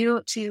encourage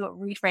you to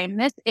reframe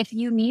this. If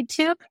you need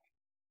to,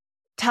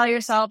 tell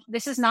yourself,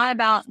 this is not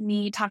about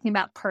me talking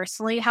about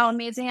personally how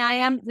amazing I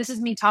am. This is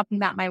me talking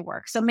about my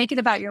work. So make it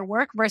about your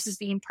work versus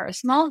being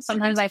personal.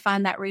 Sometimes I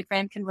find that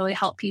reframe can really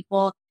help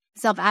people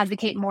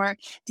self-advocate more.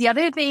 The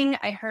other thing,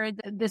 I heard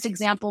this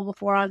example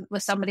before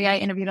with somebody I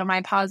interviewed on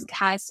my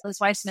podcast, Liz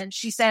Weissman.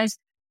 She says,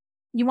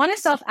 you want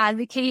to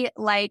self-advocate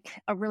like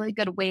a really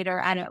good waiter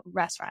at a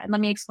restaurant. And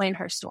let me explain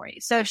her story.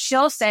 So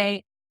she'll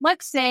say,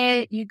 let's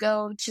say you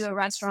go to a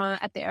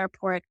restaurant at the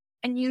airport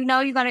and you know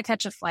you got to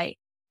catch a flight.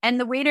 And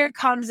the waiter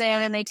comes in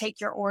and they take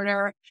your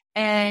order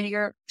and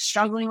you're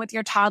struggling with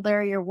your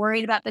toddler. You're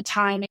worried about the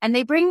time and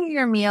they bring you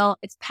your meal.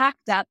 It's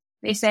packed up.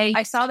 They say,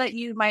 I saw that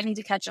you might need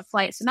to catch a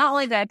flight. So not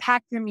only did I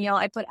pack your meal,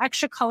 I put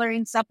extra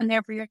coloring stuff in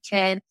there for your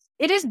kid.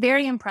 It is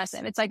very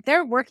impressive. It's like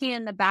they're working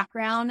in the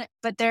background,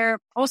 but they're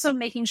also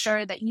making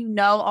sure that you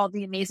know all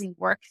the amazing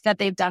work that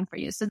they've done for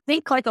you. So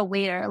think like a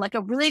waiter, like a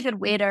really good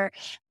waiter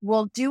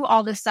will do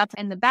all this stuff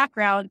in the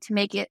background to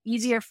make it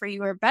easier for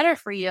you or better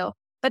for you.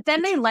 But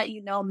then they let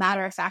you know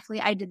matter of factly,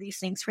 I did these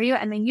things for you.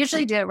 And they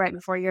usually do it right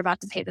before you're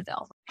about to pay the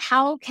bill.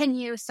 How can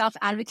you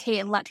self-advocate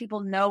and let people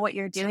know what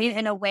you're doing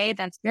in a way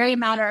that's very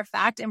matter of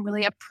fact and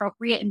really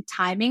appropriate in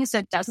timing so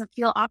it doesn't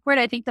feel awkward?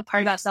 I think the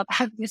part about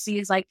self-advocacy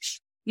is like,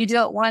 you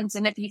do it once,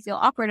 and if you feel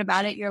awkward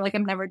about it, you're like,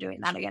 I'm never doing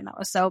that again. That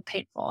was so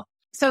painful.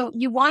 So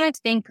you want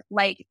to think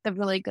like the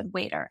really good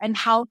waiter. And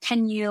how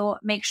can you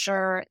make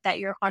sure that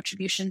your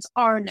contributions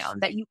are known,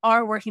 that you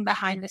are working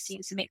behind the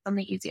scenes to make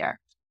something easier?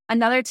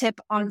 Another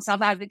tip on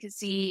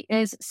self-advocacy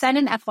is send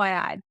an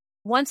FYI.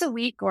 Once a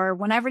week or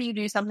whenever you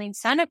do something,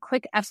 send a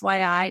quick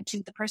FYI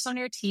to the person on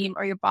your team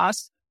or your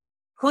boss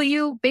who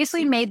you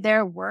basically made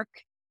their work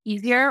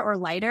easier or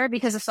lighter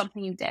because of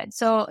something you did.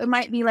 So it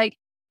might be like,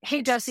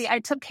 hey, Josie, I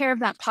took care of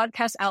that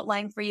podcast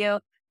outline for you.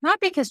 Not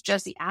because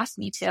Josie asked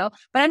me to,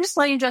 but I'm just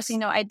letting Josie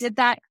know I did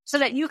that so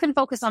that you can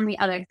focus on the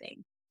other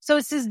thing. So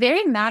it's this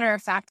very matter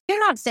of fact. You're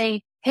not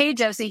saying, hey,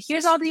 Josie,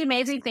 here's all the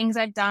amazing things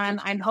I've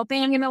done. I'm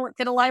hoping I'm going to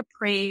get a lot of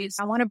praise.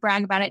 I want to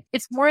brag about it.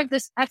 It's more of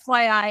this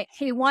FYI,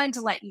 hey, wanted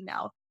to let you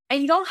know.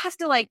 And you don't have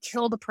to like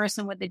kill the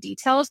person with the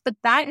details, but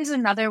that is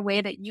another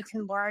way that you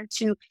can learn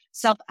to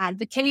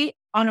self-advocate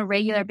on a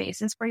regular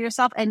basis for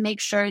yourself and make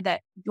sure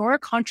that your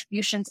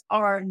contributions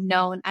are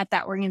known at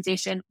that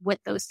organization with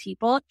those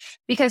people.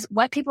 Because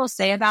what people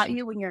say about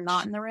you when you're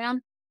not in the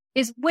room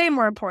is way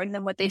more important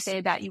than what they say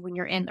about you when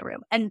you're in the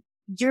room. And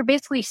you're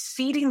basically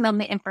feeding them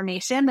the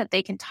information that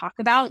they can talk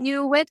about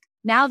you with.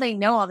 Now they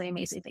know all the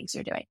amazing things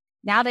you're doing.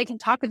 Now they can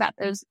talk about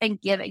those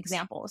and give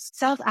examples.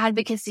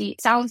 Self-advocacy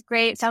sounds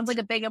great. Sounds like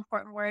a big,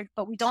 important word,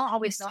 but we don't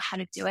always know how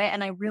to do it.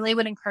 And I really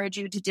would encourage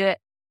you to do it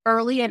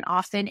early and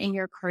often in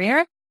your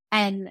career.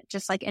 And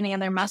just like any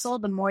other muscle,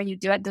 the more you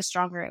do it, the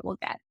stronger it will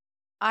get.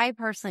 I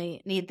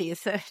personally need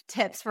these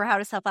tips for how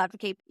to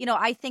self-advocate.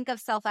 I think of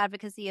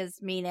self-advocacy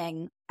as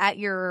meaning at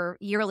your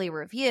yearly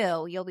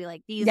review, you'll be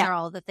like, these are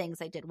all the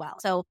things I did well.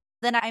 So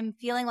then I'm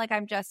feeling like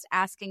I'm just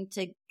asking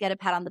to get a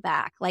pat on the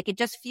back. Like it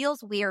just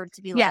feels weird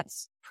to be like,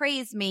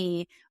 praise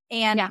me.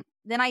 And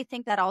then I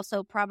think that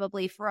also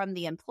probably from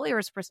the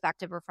employer's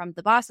perspective or from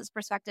the boss's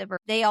perspective, or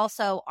they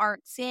also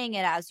aren't seeing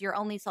it as you're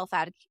only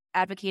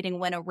self-advocating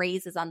when a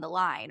raise is on the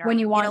line. Or when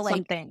you want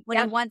something. When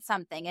you want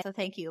something. So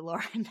thank you,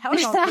 Lauren.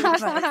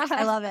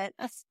 I love it.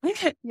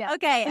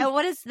 Okay. And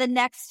what is the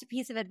next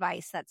piece of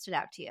advice that stood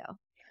out to you?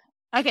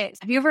 Okay.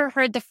 Have you ever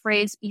heard the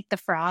phrase, eat the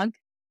frog?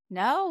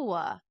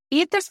 No.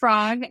 Eat the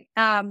frog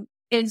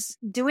is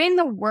doing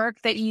the work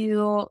that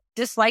you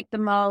dislike the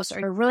most or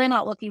you're really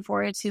not looking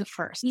forward to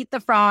first. Eat the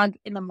frog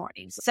in the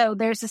mornings. So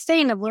there's a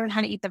saying of learn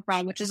how to eat the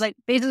frog, which is like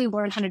basically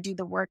learn how to do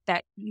the work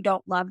that you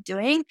don't love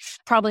doing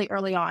probably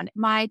early on.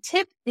 My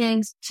tip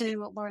is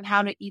to learn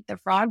how to eat the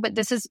frog, but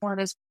this is one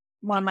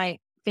of my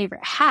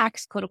favorite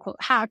hacks, quote unquote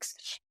hacks,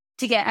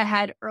 to get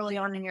ahead early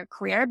on in your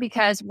career.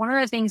 Because one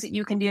of the things that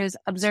you can do is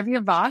observe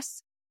your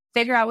boss,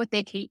 figure out what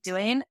they hate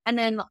doing, and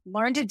then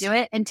learn to do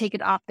it and take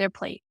it off their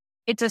plate.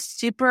 It's a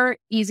super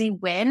easy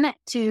win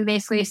to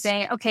basically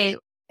say, okay,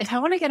 if I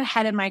want to get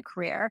ahead in my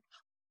career,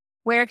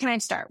 where can I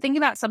start? Think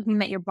about something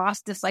that your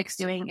boss dislikes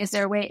doing. Is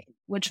there a way,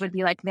 which would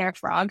be like their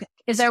frog?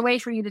 Is there a way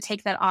for you to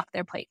take that off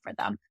their plate for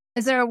them?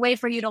 Is there a way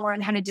for you to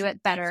learn how to do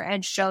it better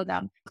and show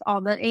them all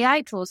the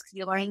AI tools? Could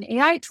you learn an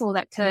AI tool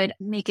that could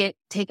make it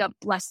take up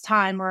less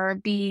time or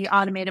be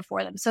automated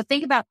for them? So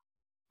think about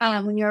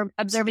when you're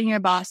observing your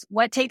boss,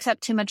 what takes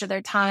up too much of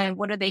their time?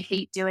 What do they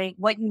hate doing?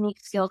 What unique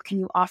skills can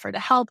you offer to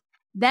help?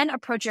 Then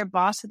approach your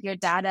boss with your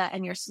data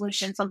and your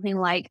solution, something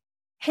like,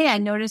 hey, I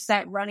noticed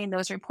that running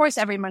those reports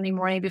every Monday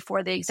morning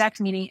before the exec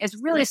meeting is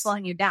really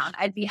slowing you down.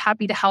 I'd be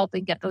happy to help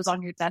and get those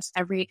on your desk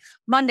every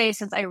Monday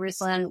since I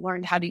recently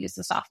learned how to use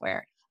the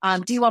software.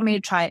 Do you want me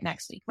to try it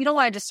next week? You don't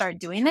want to just start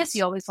doing this.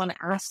 You always want to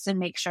ask and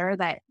make sure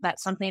that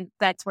that's something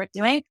that's worth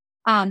doing.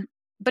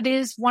 But it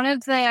is one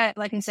of the,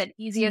 like I said,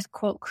 easiest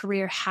quote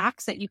career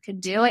hacks that you can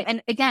do.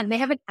 And again, they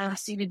haven't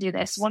asked you to do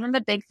this. One of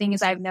the big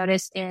things I've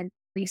noticed in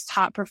these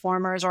top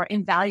performers or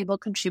invaluable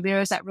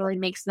contributors that really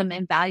makes them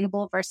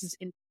invaluable versus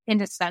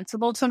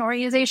indispensable to an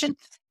organization.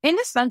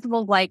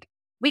 Indispensable, like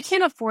we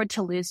can't afford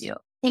to lose you.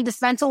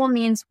 Indispensable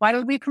means why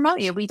would we promote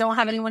you? We don't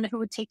have anyone who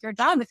would take your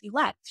job if you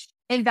left.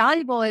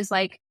 Invaluable is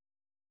like,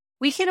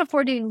 we can't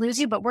afford to lose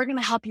you, but we're going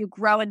to help you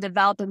grow and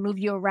develop and move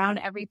you around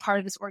every part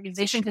of this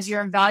organization because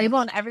you're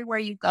invaluable and everywhere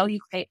you go, you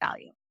create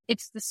value.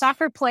 It's the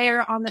soccer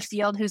player on the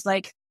field who's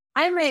like,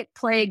 I might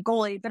play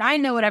goalie, but I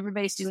know what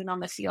everybody's doing on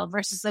the field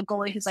versus the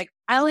goalie who's like,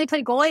 I only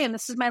play goalie and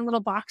this is my little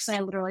box and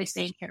I literally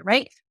stay in here,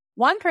 right?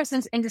 One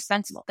person's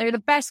indispensable. They're the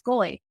best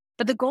goalie,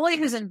 but the goalie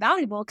who's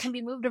invaluable can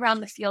be moved around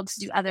the field to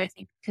do other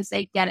things because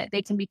they get it.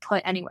 They can be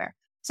put anywhere.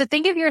 So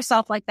think of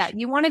yourself like that.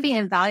 You want to be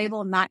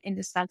invaluable, not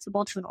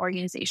indispensable to an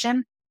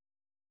organization.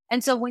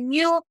 And so when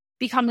you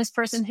become this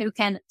person who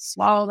can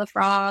swallow the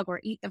frog or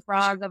eat the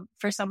frog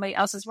for somebody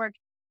else's work,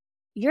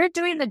 you're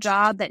doing the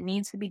job that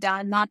needs to be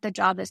done, not the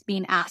job that's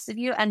being asked of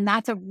you. And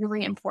that's a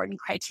really important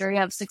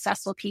criteria of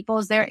successful people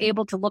is they're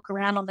able to look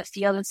around on the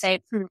field and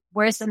say,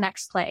 where's the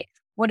next play?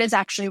 What is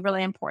actually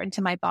really important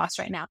to my boss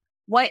right now?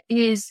 What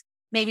is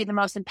maybe the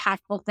most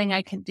impactful thing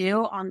I can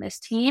do on this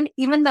team,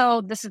 even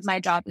though this is my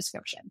job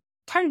description.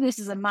 Part of this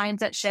is a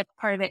mindset shift.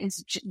 Part of it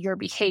is your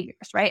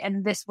behaviors, right?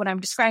 And this, what I'm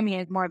describing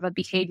is more of a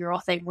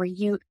behavioral thing where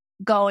you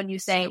go and you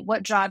say,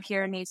 what job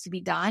here needs to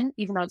be done,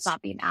 even though it's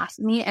not being asked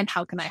of me, and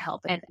how can I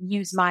help and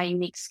use my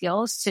unique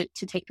skills to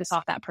take this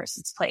off that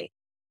person's plate.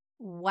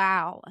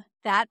 Wow.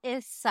 That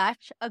is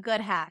such a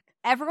good hack.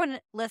 Everyone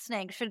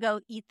listening should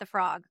go eat the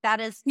frog.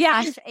 That is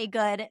such a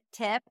good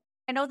tip.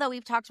 I know that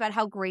we've talked about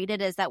how great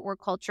it is that work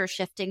culture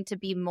shifting to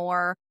be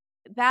more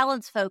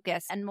balance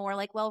focused and more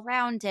like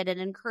well-rounded and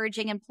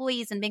encouraging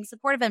employees and being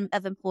supportive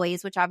of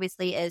employees, which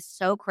obviously is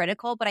so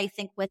critical. But I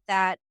think with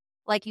that,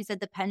 like you said,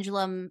 the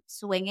pendulum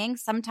swinging,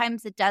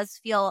 sometimes it does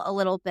feel a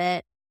little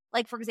bit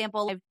like, for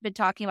example, I've been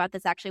talking about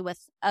this actually with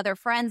other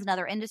friends in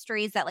other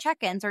industries that like,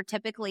 check-ins are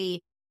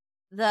typically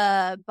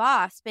the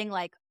boss being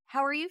like,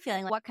 how are you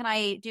feeling? Like, what can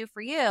I do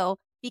for you?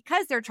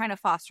 Because they're trying to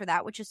foster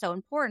that, which is so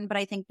important. But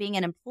I think being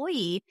an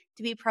employee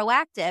to be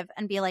proactive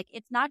and be like,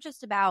 it's not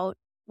just about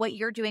what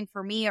you're doing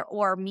for me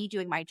or me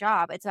doing my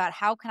job. It's about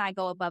how can I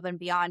go above and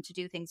beyond to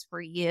do things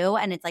for you?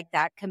 And it's like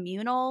that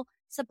communal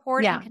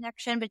support and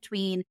connection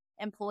between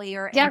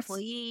employer,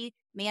 employee,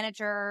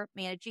 manager,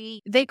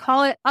 managee. They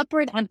call it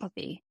upward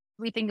empathy.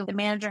 We think of the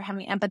manager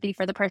having empathy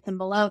for the person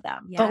below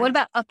them. But what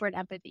about upward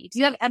empathy? Do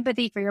you have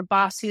empathy for your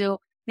boss who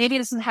maybe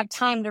doesn't have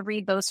time to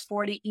read those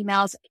 40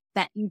 emails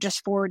that you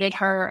just forwarded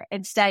her?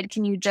 Instead,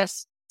 can you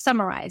just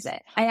summarize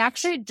it? I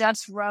actually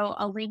just wrote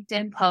a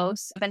LinkedIn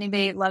post. If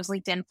anybody loves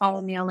LinkedIn,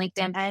 follow me on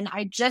LinkedIn. And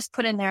I just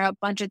put in there a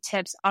bunch of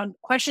tips on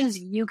questions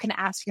you can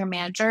ask your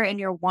manager in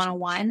your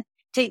one-on-one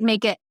to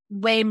make it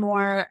way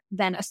more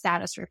than a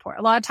status report.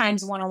 A lot of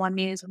times one-on-one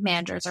meetings with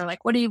managers are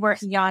like, what are you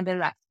working on?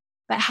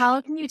 But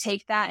how can you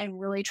take that and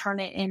really turn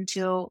it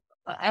into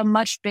a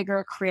much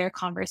bigger career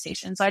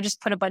conversation? So I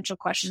just put a bunch of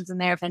questions in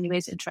there if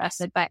anybody's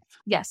interested. But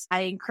yes,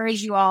 I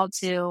encourage you all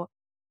to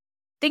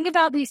think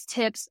about these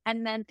tips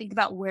and then think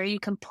about where you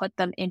can put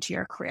them into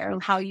your career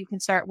and how you can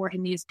start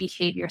working these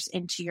behaviors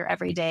into your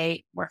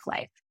everyday work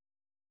life.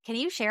 Can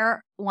you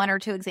share one or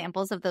two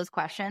examples of those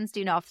questions?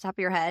 Do you know off the top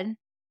of your head?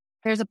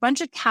 There's a bunch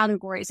of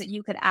categories that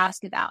you could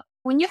ask about.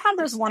 When you have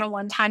those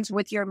one-on-one times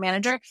with your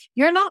manager,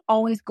 you're not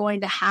always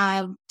going to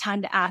have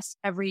time to ask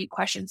every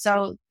question.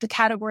 So the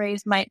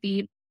categories might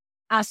be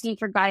asking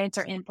for guidance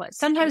or input.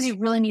 Sometimes you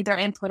really need their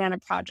input on a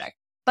project.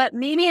 But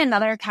maybe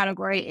another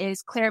category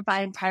is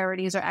clarifying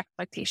priorities or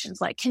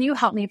expectations. Like, can you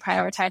help me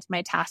prioritize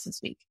my tasks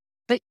this week?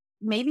 But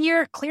maybe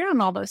you're clear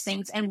on all those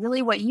things. And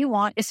really what you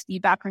want is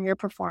feedback on your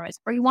performance,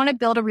 or you want to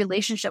build a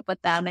relationship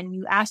with them. And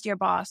you ask your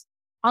boss,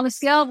 on a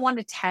scale of 1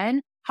 to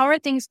 10, how are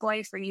things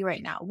going for you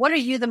right now? What are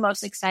you the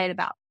most excited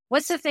about?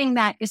 What's the thing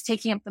that is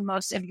taking up the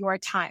most of your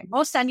time?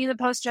 We'll send you the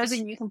post, Josie,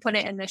 and you can put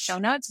it in the show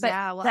notes.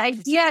 But the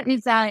idea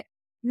is that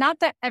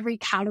not that every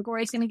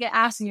category is going to get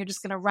asked and you're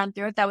just going to run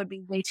through it. That would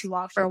be way too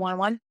long for a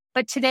one-on-one.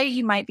 But today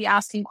you might be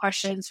asking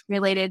questions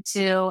related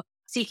to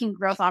seeking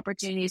growth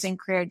opportunities and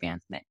career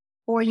advancement,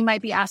 or you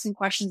might be asking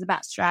questions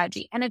about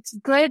strategy. And it's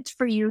good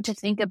for you to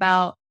think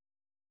about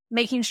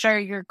making sure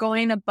you're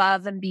going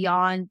above and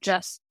beyond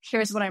just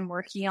here's what I'm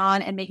working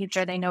on and making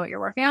sure they know what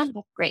you're working on.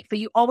 Well, great. But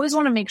you always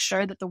want to make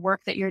sure that the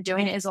work that you're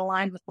doing is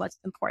aligned with what's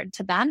important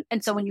to them.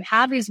 And so when you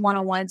have these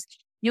one-on-ones,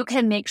 you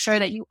can make sure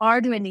that you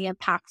are doing the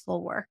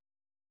impactful work.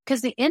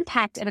 Because the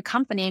impact at a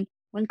company,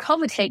 when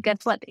COVID hit, guess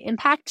what? The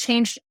impact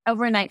changed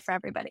overnight for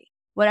everybody.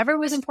 Whatever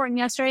was important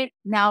yesterday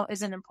now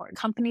isn't important.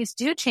 Companies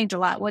do change a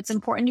lot. What's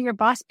important to your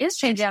boss is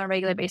changing on a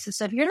regular basis.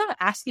 So if you're not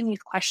asking these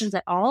questions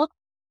at all,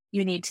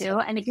 you need to.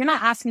 And if you're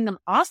not asking them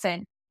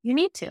often, you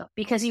need to,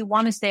 because you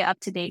want to stay up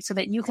to date so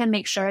that you can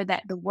make sure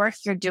that the work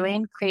you're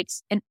doing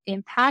creates an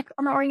impact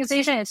on the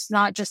organization. It's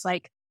not just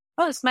like,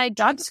 oh, it's my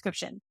job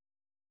description.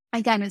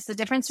 Again, it's the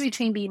difference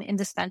between being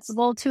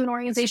indispensable to an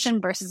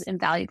organization versus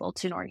invaluable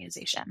to an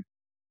organization.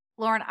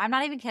 Lauren, I'm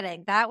not even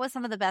kidding. That was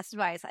some of the best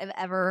advice I've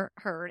ever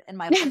heard in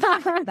my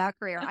life about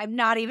career. I'm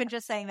not even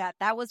just saying that.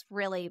 That was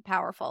really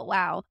powerful.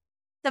 Wow.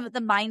 The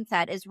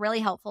mindset is really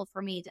helpful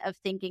for me of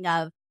thinking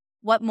of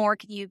what more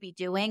can you be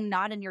doing,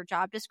 not in your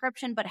job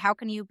description, but how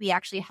can you be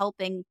actually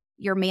helping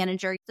your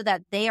manager so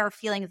that they are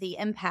feeling the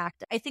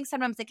impact. I think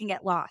sometimes it can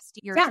get lost.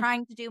 You're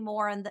trying to do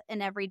more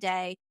in every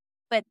day,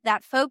 but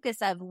that focus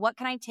of what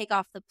can I take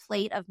off the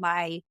plate of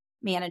my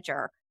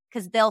manager,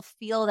 because they'll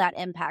feel that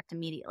impact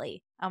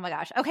immediately. Oh my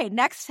gosh. Okay,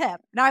 next tip.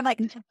 Now I'm like,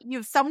 you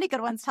have so many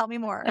good ones. Tell me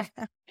more.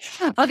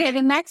 Okay,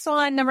 the next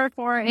one, number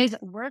 4, is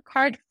work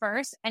hard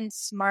first and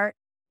smart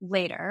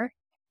later.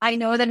 I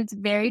know that it's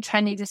very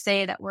trendy to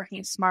say that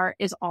working smart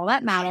is all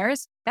that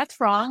matters. That's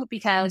wrong,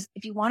 because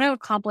if you want to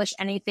accomplish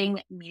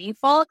anything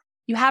meaningful,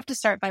 you have to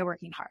start by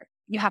working hard.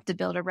 You have to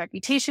build a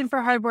reputation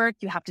for hard work.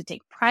 You have to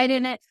take pride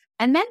in it.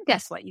 And then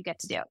guess what you get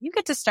to do? You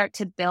get to start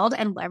to build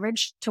and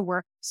leverage to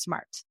work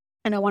smart.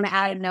 And I want to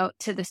add a note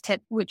to this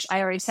tip, which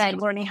I already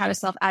said, learning how to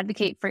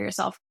self-advocate for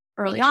yourself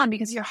early on,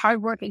 because your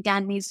hard work,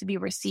 again, needs to be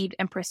received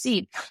and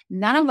perceived.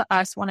 None of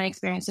us want to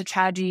experience a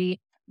tragedy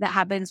that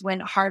happens when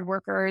hard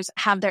workers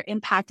have their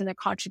impact and their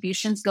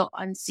contributions go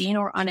unseen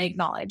or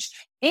unacknowledged.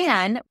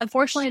 And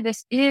unfortunately,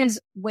 this is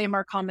way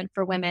more common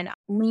for women.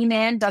 Lean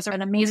In does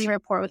an amazing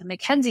report with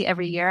McKinsey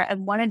every year.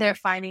 And one of their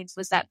findings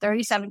was that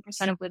 37%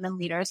 of women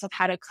leaders have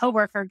had a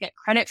coworker get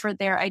credit for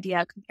their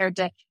idea compared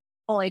to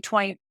only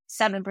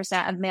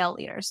 27% of male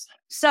leaders.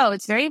 So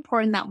it's very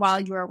important that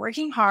while you are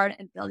working hard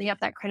and building up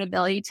that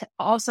credibility, to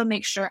also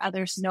make sure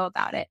others know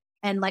about it.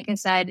 And like I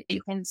said,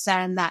 you can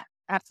send that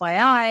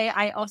FYI.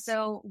 I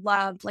also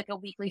loved like a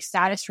weekly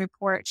status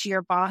report to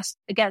your boss.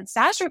 Again,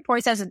 status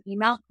reports as an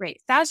email,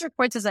 great. Status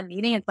reports as a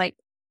meeting, it's like,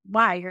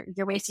 why?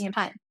 You're wasting your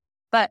time.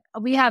 But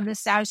we have this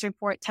status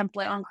report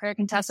template on Career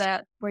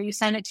Contessa where you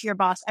send it to your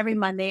boss every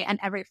Monday and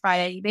every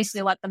Friday. You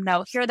basically let them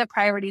know, here are the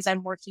priorities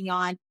I'm working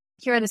on.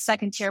 Here are the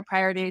second tier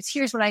priorities.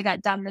 Here's what I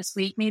got done this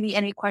week. Maybe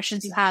any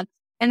questions you have.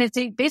 And it's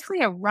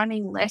basically a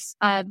running list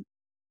of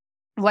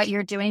what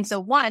you're doing. So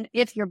one,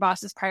 if your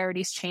boss's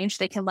priorities change,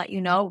 they can let you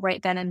know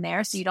right then and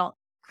there. So you don't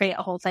create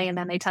a whole thing and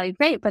then they tell you,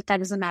 great, but that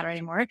doesn't matter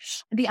anymore.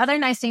 The other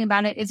nice thing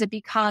about it is it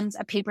becomes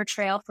a paper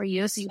trail for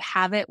you. So you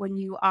have it when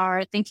you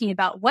are thinking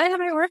about what have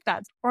I worked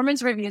on?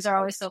 Performance reviews are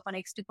always so funny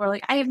because people are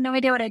like, I have no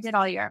idea what I did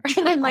all year.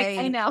 And I'm like,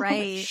 I know.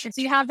 Right. So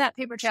you have that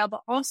paper trail,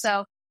 but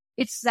also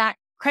it's that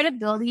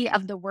credibility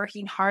of the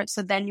working hard.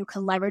 So then you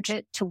can leverage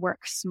it to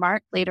work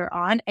smart later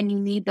on. And you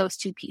need those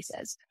two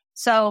pieces.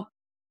 So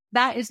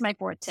that is my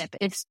fourth tip.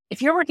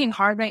 If you're working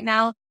hard right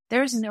now,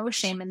 there's no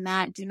shame in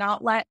that. Do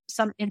not let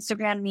some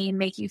Instagram meme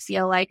make you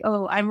feel like,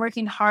 oh, I'm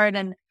working hard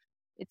and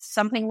it's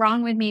something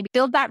wrong with me.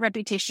 Build that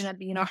reputation of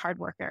being a hard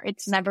worker.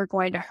 It's never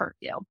going to hurt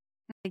you.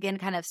 Again,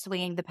 kind of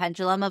swinging the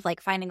pendulum of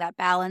like finding that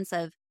balance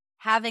of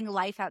having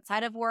life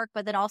outside of work,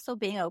 but then also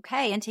being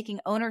okay and taking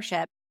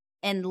ownership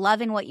and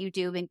loving what you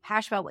do, being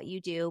passionate about what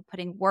you do,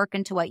 putting work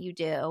into what you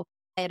do.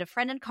 I had a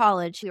friend in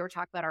college. We were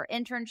talking about our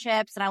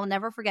internships, and I will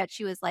never forget.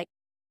 She was like,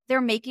 they're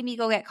making me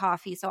go get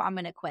coffee, so I'm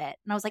going to quit.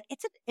 And I was like,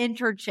 it's an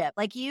internship.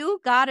 Like, you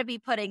got to be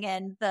putting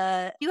in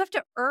you have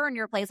to earn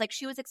your place. Like,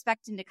 she was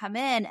expecting to come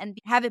in and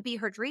have it be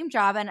her dream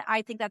job. And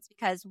I think that's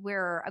because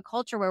we're a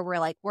culture where we're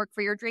like, work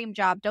for your dream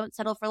job, don't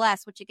settle for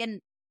less, which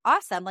again,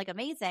 awesome, like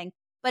amazing.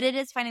 But it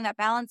is finding that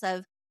balance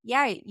of,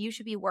 yeah, you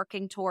should be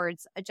working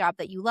towards a job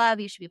that you love.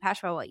 You should be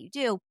passionate about what you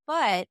do,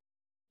 but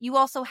you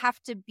also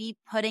have to be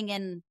putting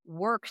in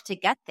work to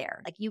get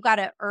there. Like, you got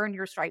to earn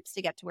your stripes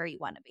to get to where you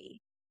want to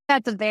be.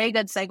 That's a very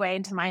good segue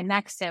into my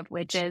next tip,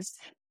 which is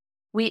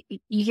you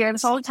hear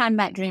this all the time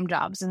about dream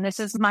jobs. And this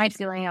is my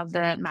feeling of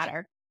the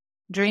matter.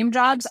 Dream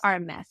jobs are a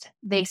myth.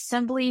 They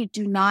simply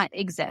do not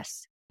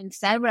exist.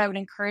 Instead, what I would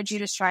encourage you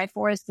to strive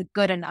for is the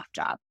good enough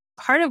job.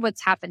 Part of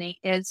what's happening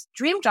is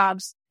dream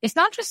jobs, it's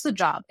not just the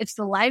job, it's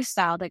the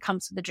lifestyle that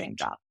comes with the dream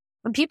job.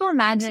 When people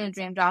imagine a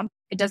dream job,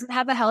 it doesn't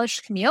have a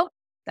hellish commute,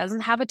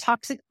 doesn't have a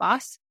toxic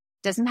boss,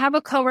 doesn't have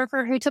a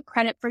coworker who took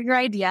credit for your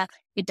idea.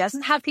 It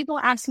doesn't have people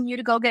asking you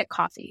to go get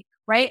coffee,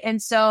 right?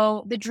 And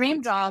so the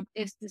dream job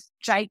is this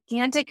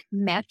gigantic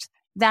myth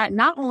that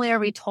not only are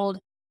we told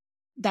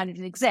that it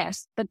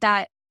exists, but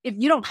that if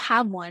you don't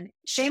have one,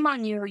 shame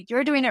on you,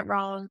 you're doing it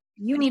wrong.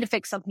 You need to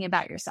fix something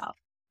about yourself.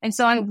 And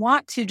so I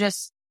want to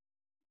just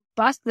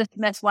bust this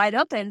myth wide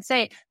open and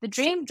say the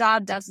dream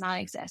job does not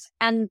exist.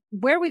 And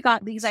where we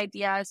got these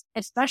ideas,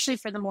 especially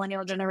for the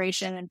millennial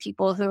generation and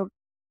people who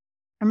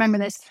remember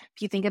this,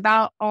 if you think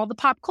about all the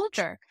pop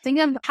culture, think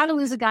of How to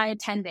Lose a Guy in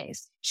 10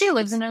 Days. She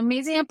lives in an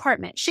amazing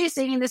apartment. She's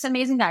dating this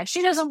amazing guy.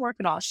 She doesn't work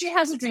at all. She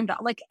has a dream job.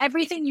 Like,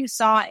 everything you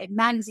saw in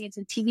magazines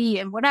and TV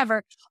and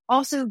whatever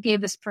also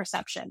gave this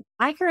perception.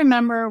 I can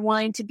remember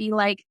wanting to be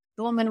like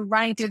the woman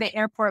running through the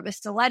airport with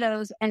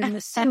stilettos and in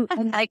the suit.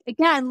 And like,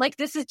 again, like,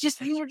 this is just,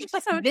 these are just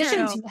like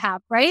visions you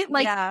have, right?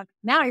 Like,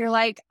 now you're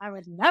like, I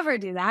would never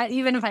do that,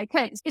 even if I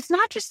could. It's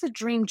not just the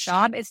dream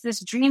job. It's this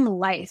dream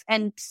life.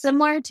 And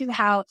similar to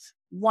how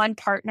one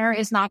partner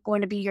is not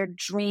going to be your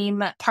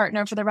dream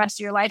partner for the rest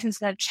of your life and it's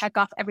going to check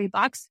off every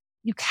box,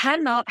 you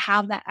cannot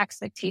have that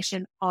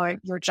expectation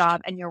on your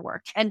job and your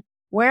work. And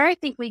where I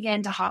think we get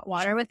into hot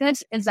water with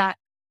this is that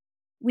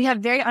we have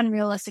very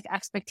unrealistic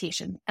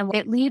expectations. And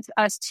it leads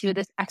us to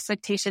this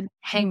expectation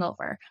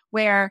hangover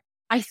where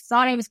I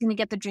thought I was going to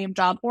get the dream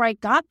job, or I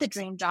got the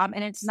dream job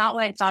and it's not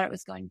what I thought it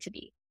was going to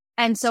be.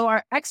 And so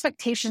our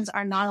expectations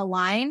are not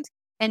aligned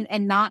and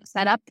not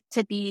set up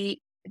to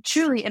be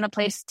truly in a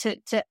place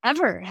to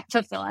ever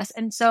fulfill us.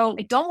 And so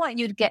I don't want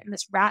you to get in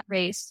this rat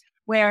race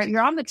where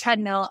you're on the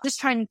treadmill, just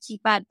trying to keep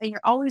up and you're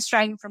always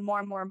striving for more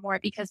and more and more,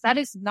 because that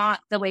is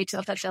not the way to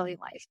a fulfilling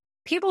life.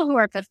 People who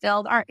are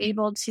fulfilled are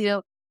able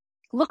to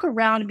look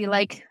around and be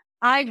like,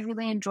 I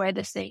really enjoyed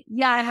this thing.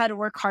 Yeah, I had to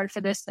work hard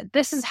for this, but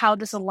this is how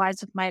this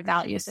aligns with my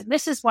values. And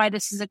this is why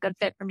this is a good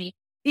fit for me.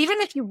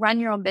 Even if you run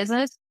your own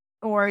business,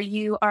 or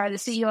you are the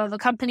CEO of a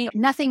company,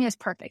 nothing is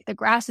perfect. The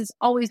grass is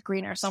always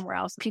greener somewhere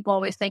else. People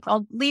always think,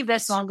 I'll leave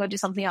this and I'll go do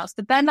something else.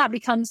 But then that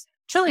becomes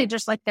truly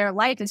just like their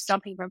life is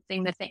jumping from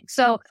thing to thing.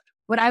 So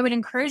what I would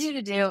encourage you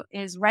to do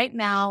is right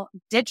now,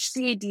 ditch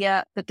the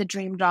idea that the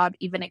dream job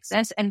even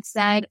exists and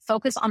instead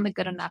focus on the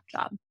good enough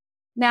job.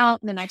 Now,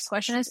 the next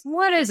question is,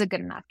 what is a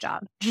good enough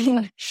job?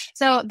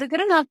 So the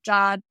good enough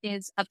job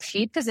is a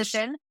paid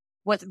position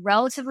with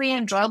relatively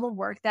enjoyable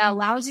work that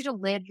allows you to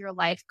live your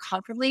life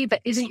comfortably,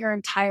 but isn't your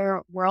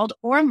entire world,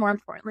 or more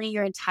importantly,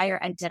 your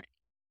entire identity.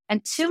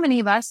 And too many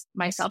of us,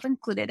 myself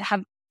included,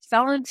 have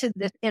fell into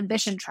this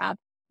ambition trap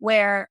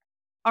where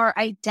our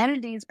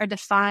identities are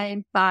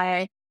defined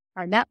by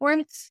our net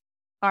worth,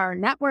 our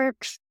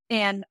networks,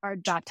 and our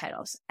job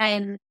titles.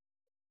 And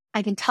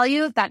I can tell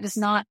you that does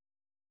not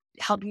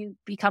help you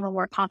become a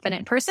more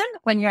confident person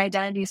when your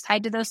identity is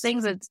tied to those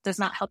things. It does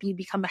not help you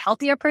become a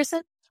healthier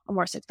person, a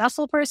more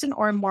successful person,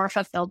 or a more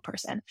fulfilled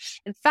person.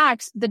 In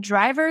fact, the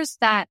drivers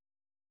that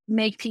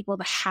make people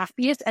the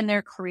happiest in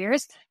their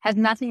careers has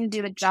nothing to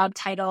do with job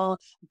title,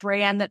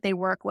 brand that they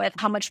work with,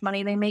 how much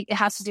money they make. It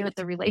has to do with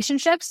the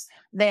relationships,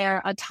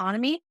 their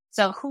autonomy.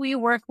 So who you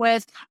work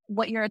with,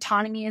 what your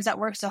autonomy is at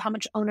work. So how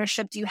much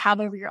ownership do you have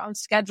over your own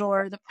schedule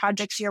or the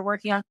projects you're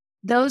working on?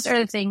 Those are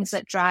the things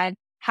that drive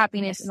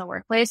happiness in the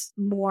workplace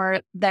more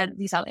than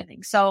these other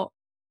things. So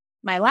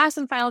my last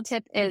and final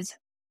tip is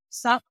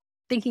stop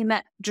thinking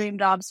that dream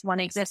jobs, one,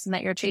 exist and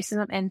that you're chasing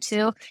them, and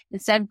two,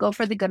 instead go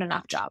for the good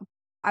enough job.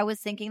 I was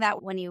thinking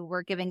that when you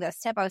were giving this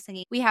tip, I was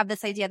thinking we have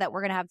this idea that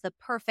we're going to have the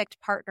perfect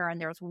partner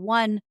and there's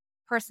one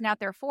person out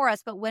there for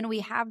us. But when we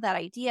have that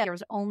idea,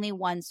 there's only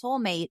one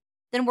soulmate,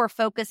 then we're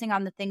focusing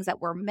on the things that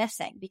we're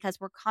missing because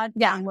we're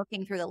constantly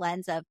looking through the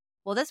lens of,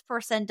 well, this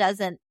person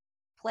doesn't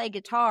play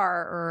guitar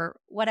or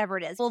whatever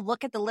it is. We'll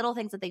look at the little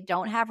things that they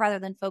don't have rather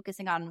than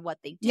focusing on what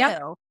they do.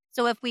 Yep.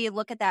 So if we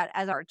look at that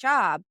as our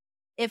job,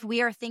 if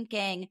we are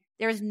thinking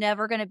there's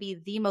never going to be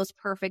the most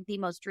perfect, the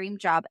most dream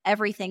job,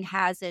 everything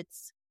has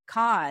its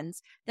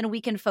cons, then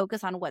we can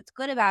focus on what's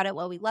good about it,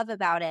 what we love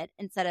about it,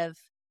 instead of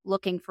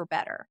looking for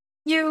better.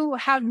 You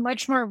have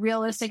much more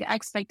realistic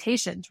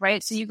expectations,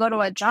 right? So you go to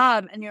a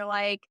job and you're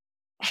like,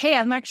 hey,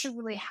 I'm actually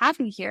really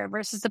happy here,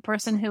 versus the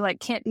person who like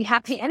can't be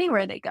happy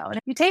anywhere they go. And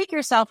if you take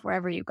yourself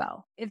wherever you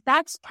go, if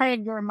that's part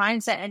of your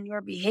mindset and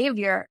your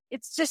behavior,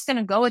 it's just going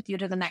to go with you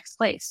to the next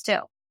place too.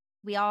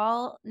 We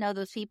all know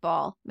those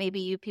people. Maybe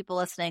you people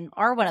listening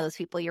are one of those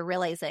people you're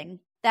realizing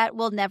that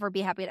will never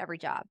be happy at every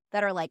job,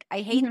 that are like,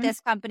 I hate this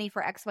company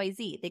for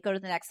XYZ. They go to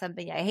the next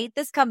company. I hate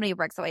this company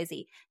for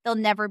XYZ. They'll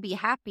never be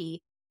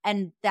happy.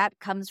 And that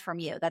comes from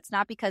you. That's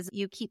not because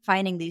you keep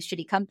finding these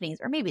shitty companies,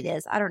 or maybe it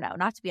is. I don't know,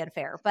 not to be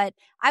unfair. But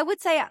I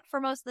would say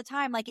for most of the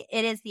time, like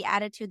it is the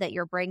attitude that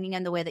you're bringing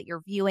and the way that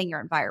you're viewing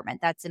your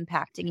environment that's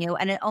impacting you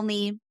and it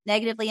only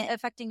negatively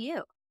affecting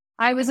you.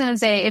 I was going to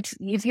say,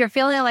 if you're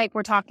feeling like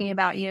we're talking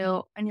about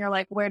you and you're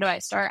like, where do I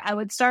start? I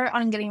would start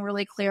on getting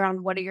really clear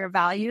on what are your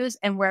values,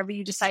 and wherever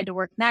you decide to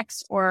work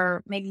next,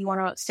 or maybe you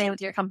want to stay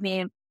with your company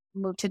and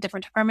move to a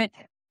different department,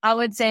 I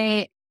would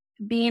say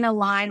being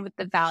aligned with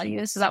the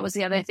values. So that was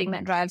the other thing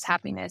that drives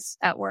happiness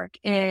at work,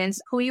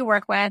 is who you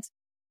work with,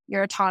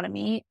 your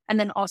autonomy, and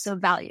then also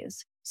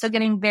values. So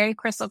getting very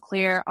crystal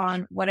clear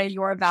on what are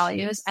your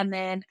values and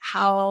then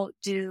how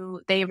do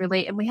they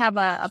relate. And we have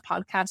a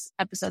podcast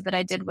episode that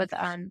I did with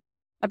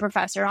a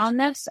professor on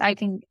this. I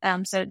can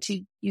send it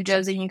to you,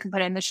 Josie, and you can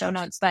put it in the show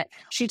notes. But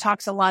she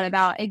talks a lot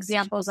about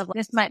examples of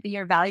this might be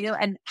your value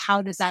and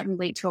how does that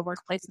relate to a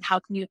workplace and how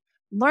can you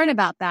learn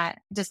about that.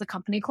 Does the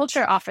company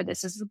culture offer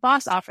this? Does the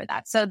boss offer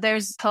that? So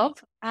there's hope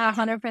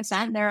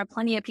 100%. There are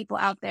plenty of people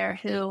out there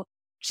who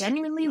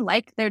genuinely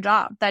like their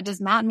job. That does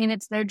not mean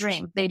it's their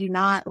dream. They do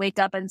not wake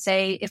up and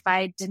say, if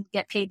I didn't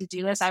get paid to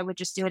do this, I would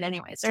just do it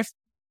anyways. There's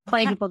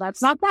plenty of people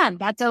that's not them.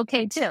 That's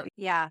okay too.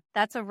 Yeah,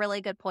 that's a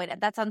really good point.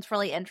 That sounds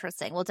really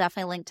interesting. We'll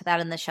definitely link to that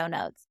in the show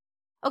notes.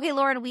 Okay,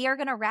 Lauren, we are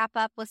going to wrap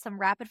up with some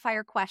rapid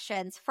fire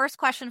questions. First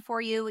question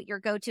for you, your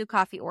go-to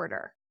coffee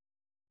order.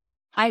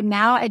 I'm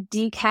now a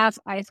decaf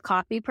iced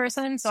coffee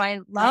person. So I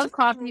love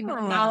coffee, but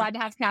I'm not allowed to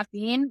have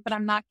caffeine, but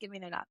I'm not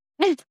giving it up.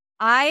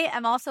 I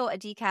am also a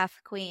decaf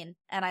queen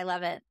and I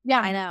love it.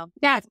 Yeah. I know.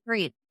 Yeah. It's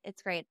great.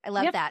 It's great. I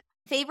love that.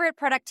 Favorite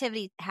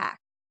productivity hack?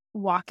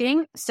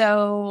 Walking.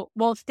 So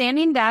both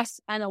standing desk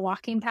and a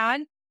walking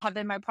pad have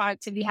been my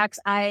productivity hacks.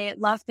 I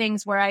love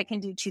things where I can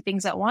do two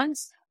things at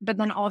once, but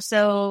then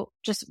also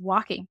just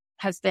walking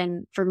has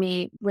been for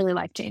me really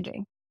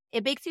life-changing.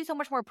 It makes you so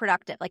much more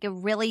productive. Like it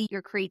really,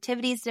 your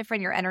creativity is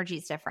different. Your energy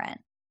is different.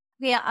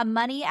 Okay, a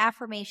money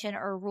affirmation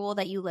or rule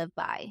that you live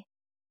by?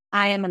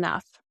 I am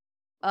enough.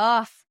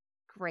 Oh,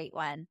 great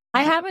one.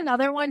 I have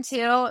another one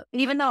too,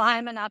 even though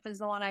I'm enough is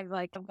the one I've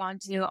gone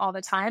to all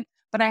the time.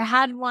 But I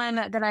had one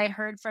that I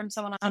heard from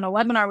someone on a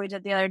webinar we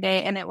did the other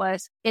day, and it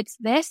was, it's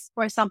this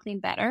or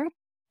something better.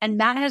 And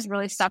that has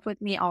really stuck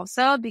with me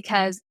also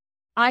because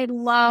I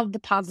love the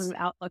positive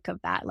outlook of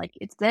that. Like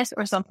it's this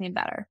or something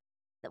better.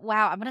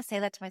 Wow, I'm going to say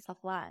that to myself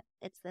a lot.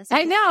 It's this.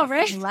 I know,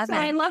 right?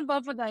 I love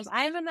both of those.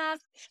 I am enough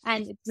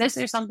and it's this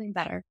or something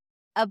better.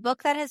 A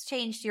book that has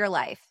changed your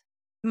life?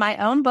 My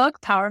own book,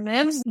 Power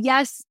Moves.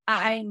 Yes,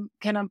 I'm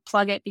going to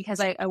plug it because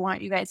I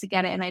want you guys to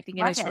get it and I think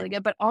it is really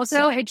good. But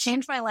also it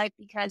changed my life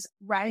because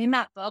writing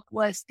that book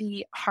was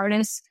the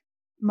hardest,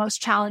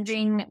 most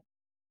challenging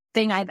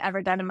thing I've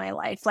ever done in my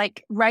life.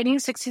 Like writing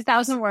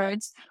 60,000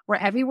 words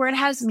where every word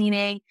has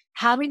meaning,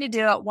 having to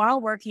do it while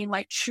working.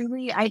 Like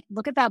truly, I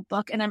look at that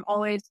book and I'm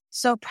always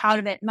so proud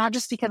of it, not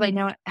just because I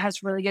know it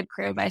has really good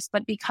career advice,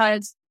 but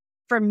because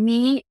for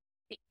me,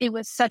 it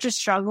was such a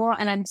struggle.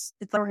 And it's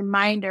a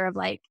reminder of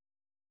like,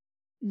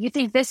 you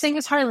think this thing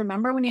is hard to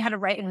remember when you had to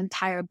write an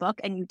entire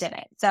book and you did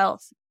it. So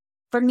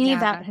for me,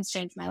 that has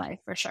changed my life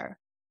for sure.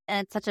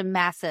 And it's such a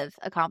massive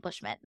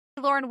accomplishment.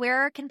 Lauren,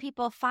 where can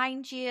people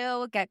find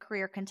you, get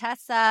Career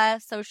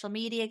Contessa, social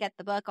media, get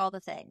the book, all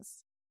the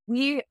things?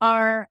 We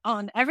are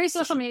on every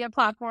social media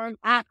platform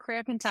at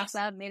Career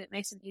Contessa. Made it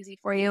nice and easy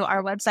for you.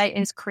 Our website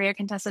is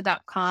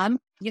careercontessa.com.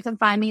 You can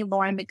find me,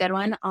 Lauren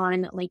McGoodwin,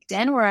 on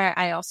LinkedIn, where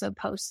I also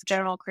post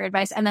general career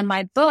advice. And then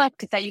my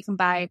book that you can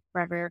buy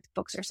wherever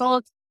books are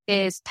sold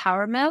is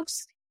Power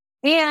Moves.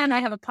 And I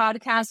have a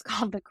podcast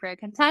called the Career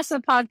Contessa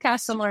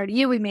podcast, similar to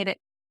you. We made it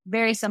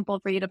very simple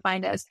for you to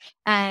find us.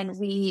 And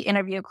we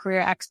interview career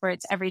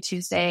experts every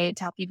Tuesday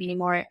to help you be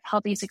more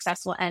healthy,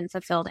 successful, and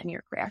fulfilled in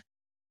your career.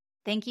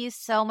 Thank you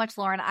so much,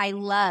 Lauren. I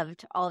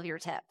loved all of your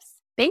tips.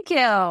 Thank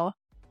you.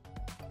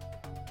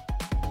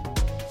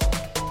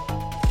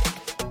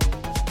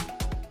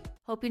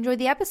 Hope you enjoyed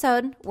the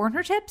episode. Weren't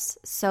her tips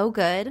so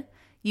good?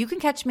 You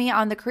can catch me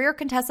on the Career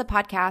Contessa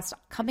podcast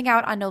coming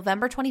out on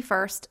November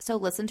 21st, so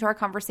listen to our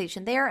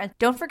conversation there. And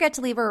don't forget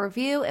to leave a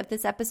review if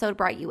this episode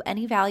brought you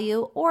any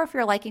value or if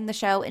you're liking the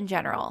show in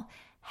general.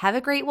 Have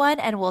a great one,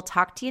 and we'll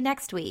talk to you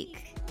next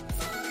week.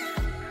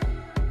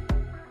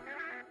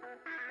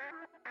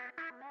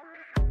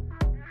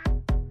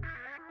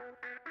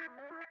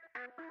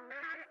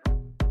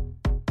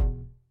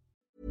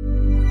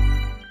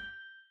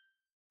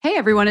 Hey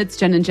everyone, it's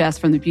Jen and Jess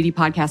from the beauty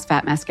podcast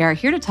Fat Mascara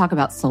here to talk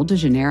about Sol de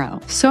Janeiro.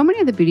 So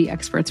many of the beauty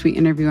experts we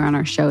interview on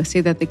our show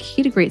say that the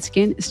key to great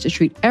skin is to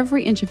treat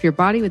every inch of your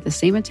body with the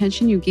same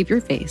attention you give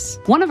your face.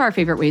 One of our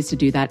favorite ways to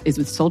do that is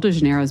with Sol de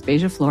Janeiro's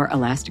Beija Flor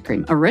Elastic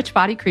Cream, a rich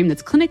body cream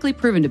that's clinically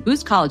proven to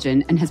boost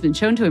collagen and has been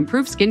shown to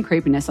improve skin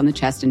crepiness on the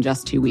chest in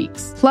just 2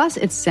 weeks. Plus,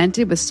 it's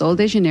scented with Sol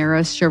de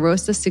Janeiro's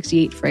Charosta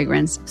 68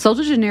 fragrance. Sol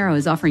de Janeiro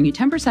is offering you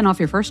 10% off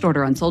your first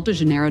order on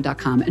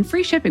soldejaneiro.com and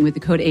free shipping with the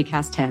code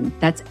ACAST10.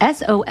 That's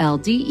SOLDEJANEIRO,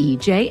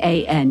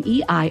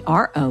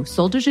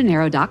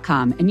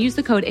 soldejaneiro.com, and use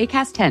the code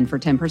ACAST10 for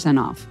 10%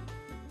 off.